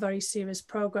also have very serious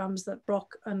programs that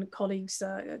Brock and colleagues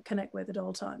connect with at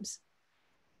all times.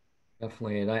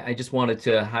 Definitely. And I just wanted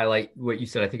to highlight what you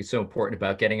said. I think it's so important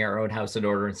about getting our own house in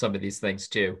order in some of these things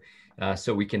too,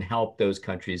 so we can help those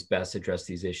countries best address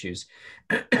these issues.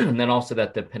 And then also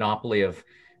that the panoply of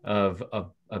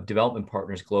development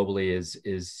partners globally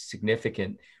is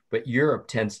significant. but Europe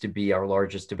tends to be our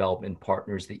largest development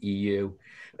partners, the EU.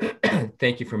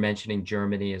 Thank you for mentioning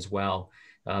Germany as well,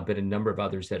 but a number of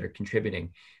others that are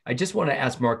contributing. I just want to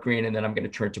ask Mark Green, and then I'm going to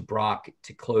turn to Brock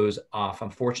to close off.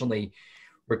 Unfortunately,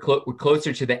 we're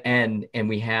closer to the end, and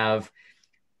we have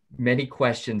many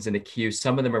questions in the queue.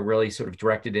 Some of them are really sort of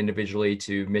directed individually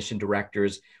to mission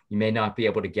directors. We may not be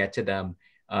able to get to them,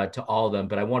 to all of them,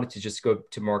 but I wanted to just go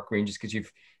to Mark Green, just because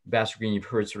Ambassador Green, you've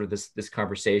heard sort of this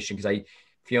conversation, because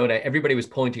Fiona, everybody was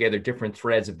pulling together different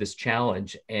threads of this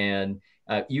challenge, and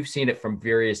you've seen it from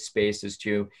various spaces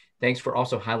too. Thanks for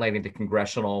also highlighting the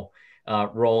congressional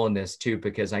role in this too,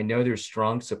 because I know there's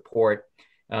strong support,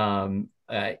 and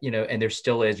there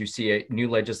still is. You see a new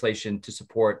legislation to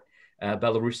support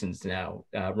Belarusians now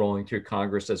rolling through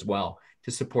Congress as well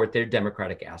to support their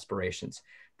democratic aspirations.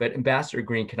 But Ambassador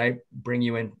Green, can I bring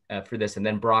you in for this? And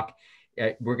then Brock,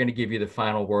 we're going to give you the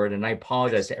final word. And I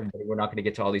apologize to everybody, we're not going to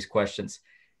get to all these questions.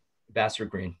 Ambassador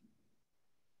Green.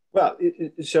 Well,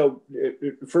 so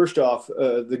first off,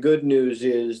 the good news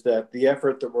is that the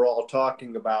effort that we're all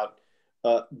talking about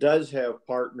does have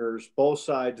partners both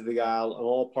sides of the aisle and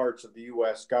all parts of the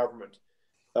U.S. government.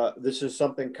 This is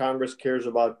something Congress cares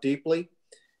about deeply.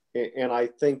 And I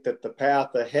think that the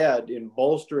path ahead in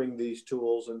bolstering these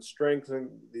tools and strengthening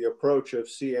the approach of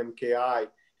CMKI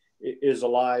is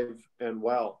alive and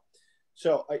well.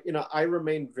 So, I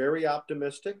remain very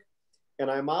optimistic, and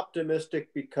I'm optimistic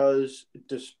because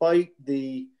despite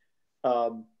the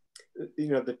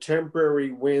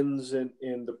temporary wins and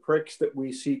the pricks that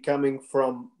we see coming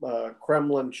from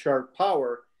Kremlin sharp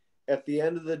power, at the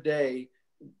end of the day,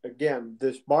 again,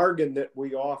 this bargain that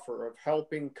we offer of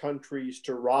helping countries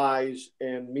to rise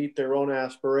and meet their own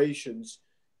aspirations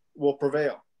will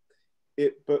prevail.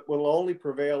 But will only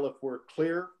prevail if we're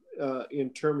clear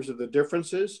in terms of the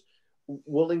differences,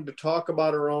 willing to talk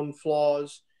about our own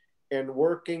flaws, and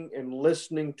working and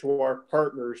listening to our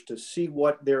partners to see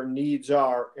what their needs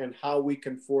are and how we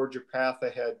can forge a path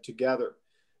ahead together.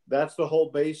 That's the whole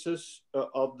basis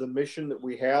of the mission that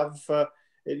we have at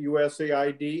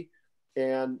USAID.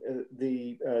 And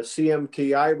the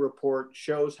CMKI report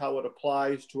shows how it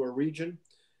applies to a region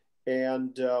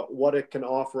and what it can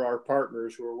offer our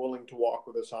partners who are willing to walk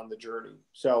with us on the journey.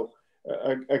 So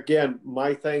again,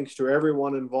 my thanks to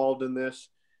everyone involved in this.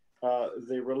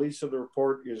 The release of the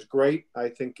report is great. I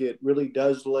think it really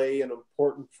does lay an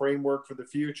important framework for the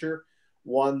future,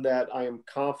 one that I am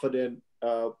confident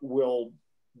will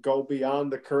go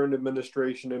beyond the current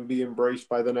administration and be embraced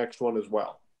by the next one as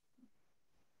well.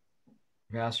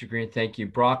 Ambassador Green, thank you.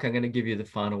 Brock, I'm going to give you the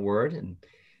final word,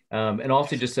 and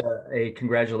also just a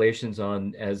congratulations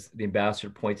on, as the ambassador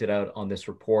pointed out, on this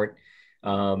report.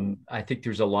 I think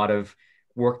there's a lot of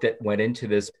work that went into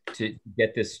this to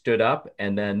get this stood up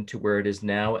and then to where it is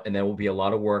now, and there will be a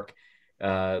lot of work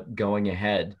going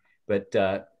ahead. But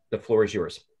the floor is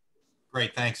yours.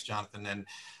 Great, thanks, Jonathan. And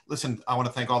listen, I want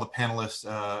to thank all the panelists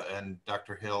and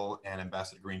Dr. Hill and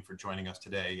Ambassador Green for joining us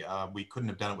today. We couldn't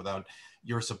have done it without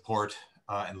your support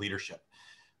and leadership.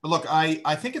 But look,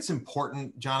 I think it's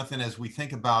important, Jonathan, as we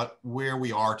think about where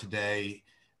we are today,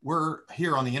 we're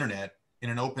here on the internet in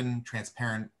an open,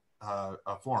 transparent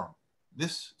forum.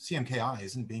 This CMKI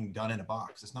isn't being done in a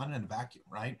box. It's not in a vacuum,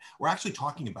 right? We're actually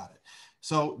talking about it.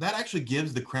 So that actually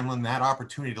gives the Kremlin that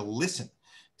opportunity to listen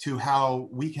to how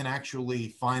we can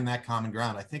actually find that common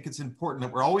ground. I think it's important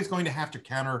that we're always going to have to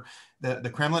counter the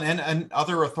Kremlin and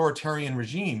other authoritarian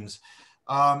regimes.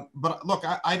 But look,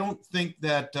 I don't think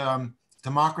that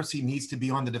democracy needs to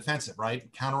be on the defensive,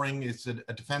 right? Countering is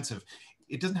a defensive.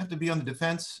 It doesn't have to be on the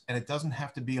defense, and it doesn't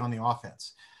have to be on the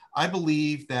offense. I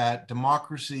believe that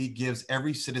democracy gives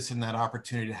every citizen that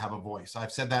opportunity to have a voice.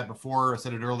 I've said that before, I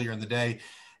said it earlier in the day,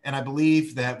 and I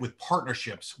believe that with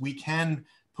partnerships, we can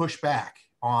push back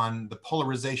on the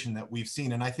polarization that we've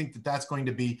seen. And I think that that's going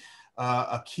to be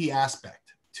a key aspect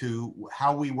to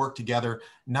how we work together,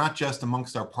 not just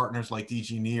amongst our partners like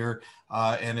DG NEAR.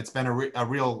 And it's been a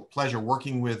real pleasure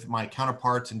working with my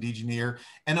counterparts in DG NEAR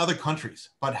and other countries.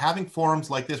 But having forums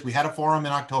like this, we had a forum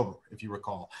in October, if you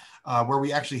recall, where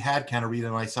we actually had Rita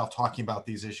and myself talking about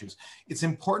these issues. It's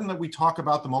important that we talk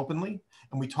about them openly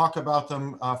and we talk about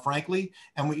them frankly,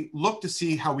 and we look to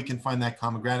see how we can find that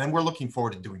common ground. And we're looking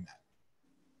forward to doing that.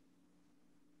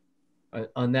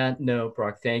 On that note,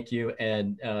 Brock, thank you.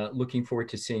 And looking forward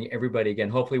to seeing everybody again.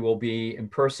 Hopefully we'll be in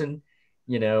person,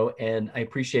 and I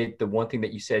appreciate the one thing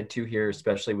that you said too here,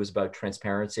 especially was about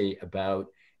transparency, about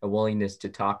a willingness to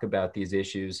talk about these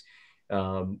issues.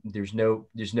 There's no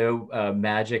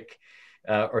magic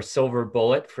or silver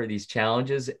bullet for these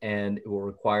challenges, and it will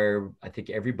require, I think,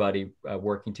 everybody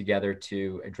working together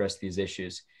to address these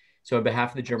issues. So on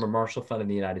behalf of the German Marshall Fund in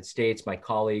the United States, my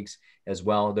colleagues as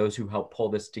well, those who helped pull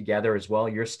this together as well,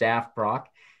 your staff, Brock,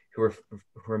 who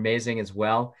are amazing as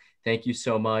well. Thank you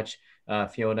so much,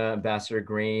 Fiona, Ambassador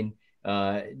Green,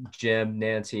 Jim,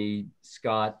 Nancy,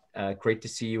 Scott. Great to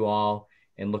see you all,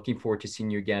 and looking forward to seeing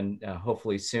you again,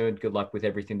 hopefully soon. Good luck with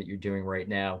everything that you're doing right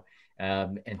now.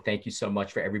 And thank you so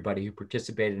much for everybody who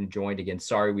participated and joined. Again,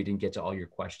 sorry we didn't get to all your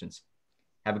questions.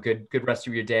 Have a good rest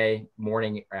of your day,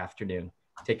 morning or afternoon.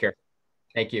 Take care.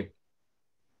 Thank you.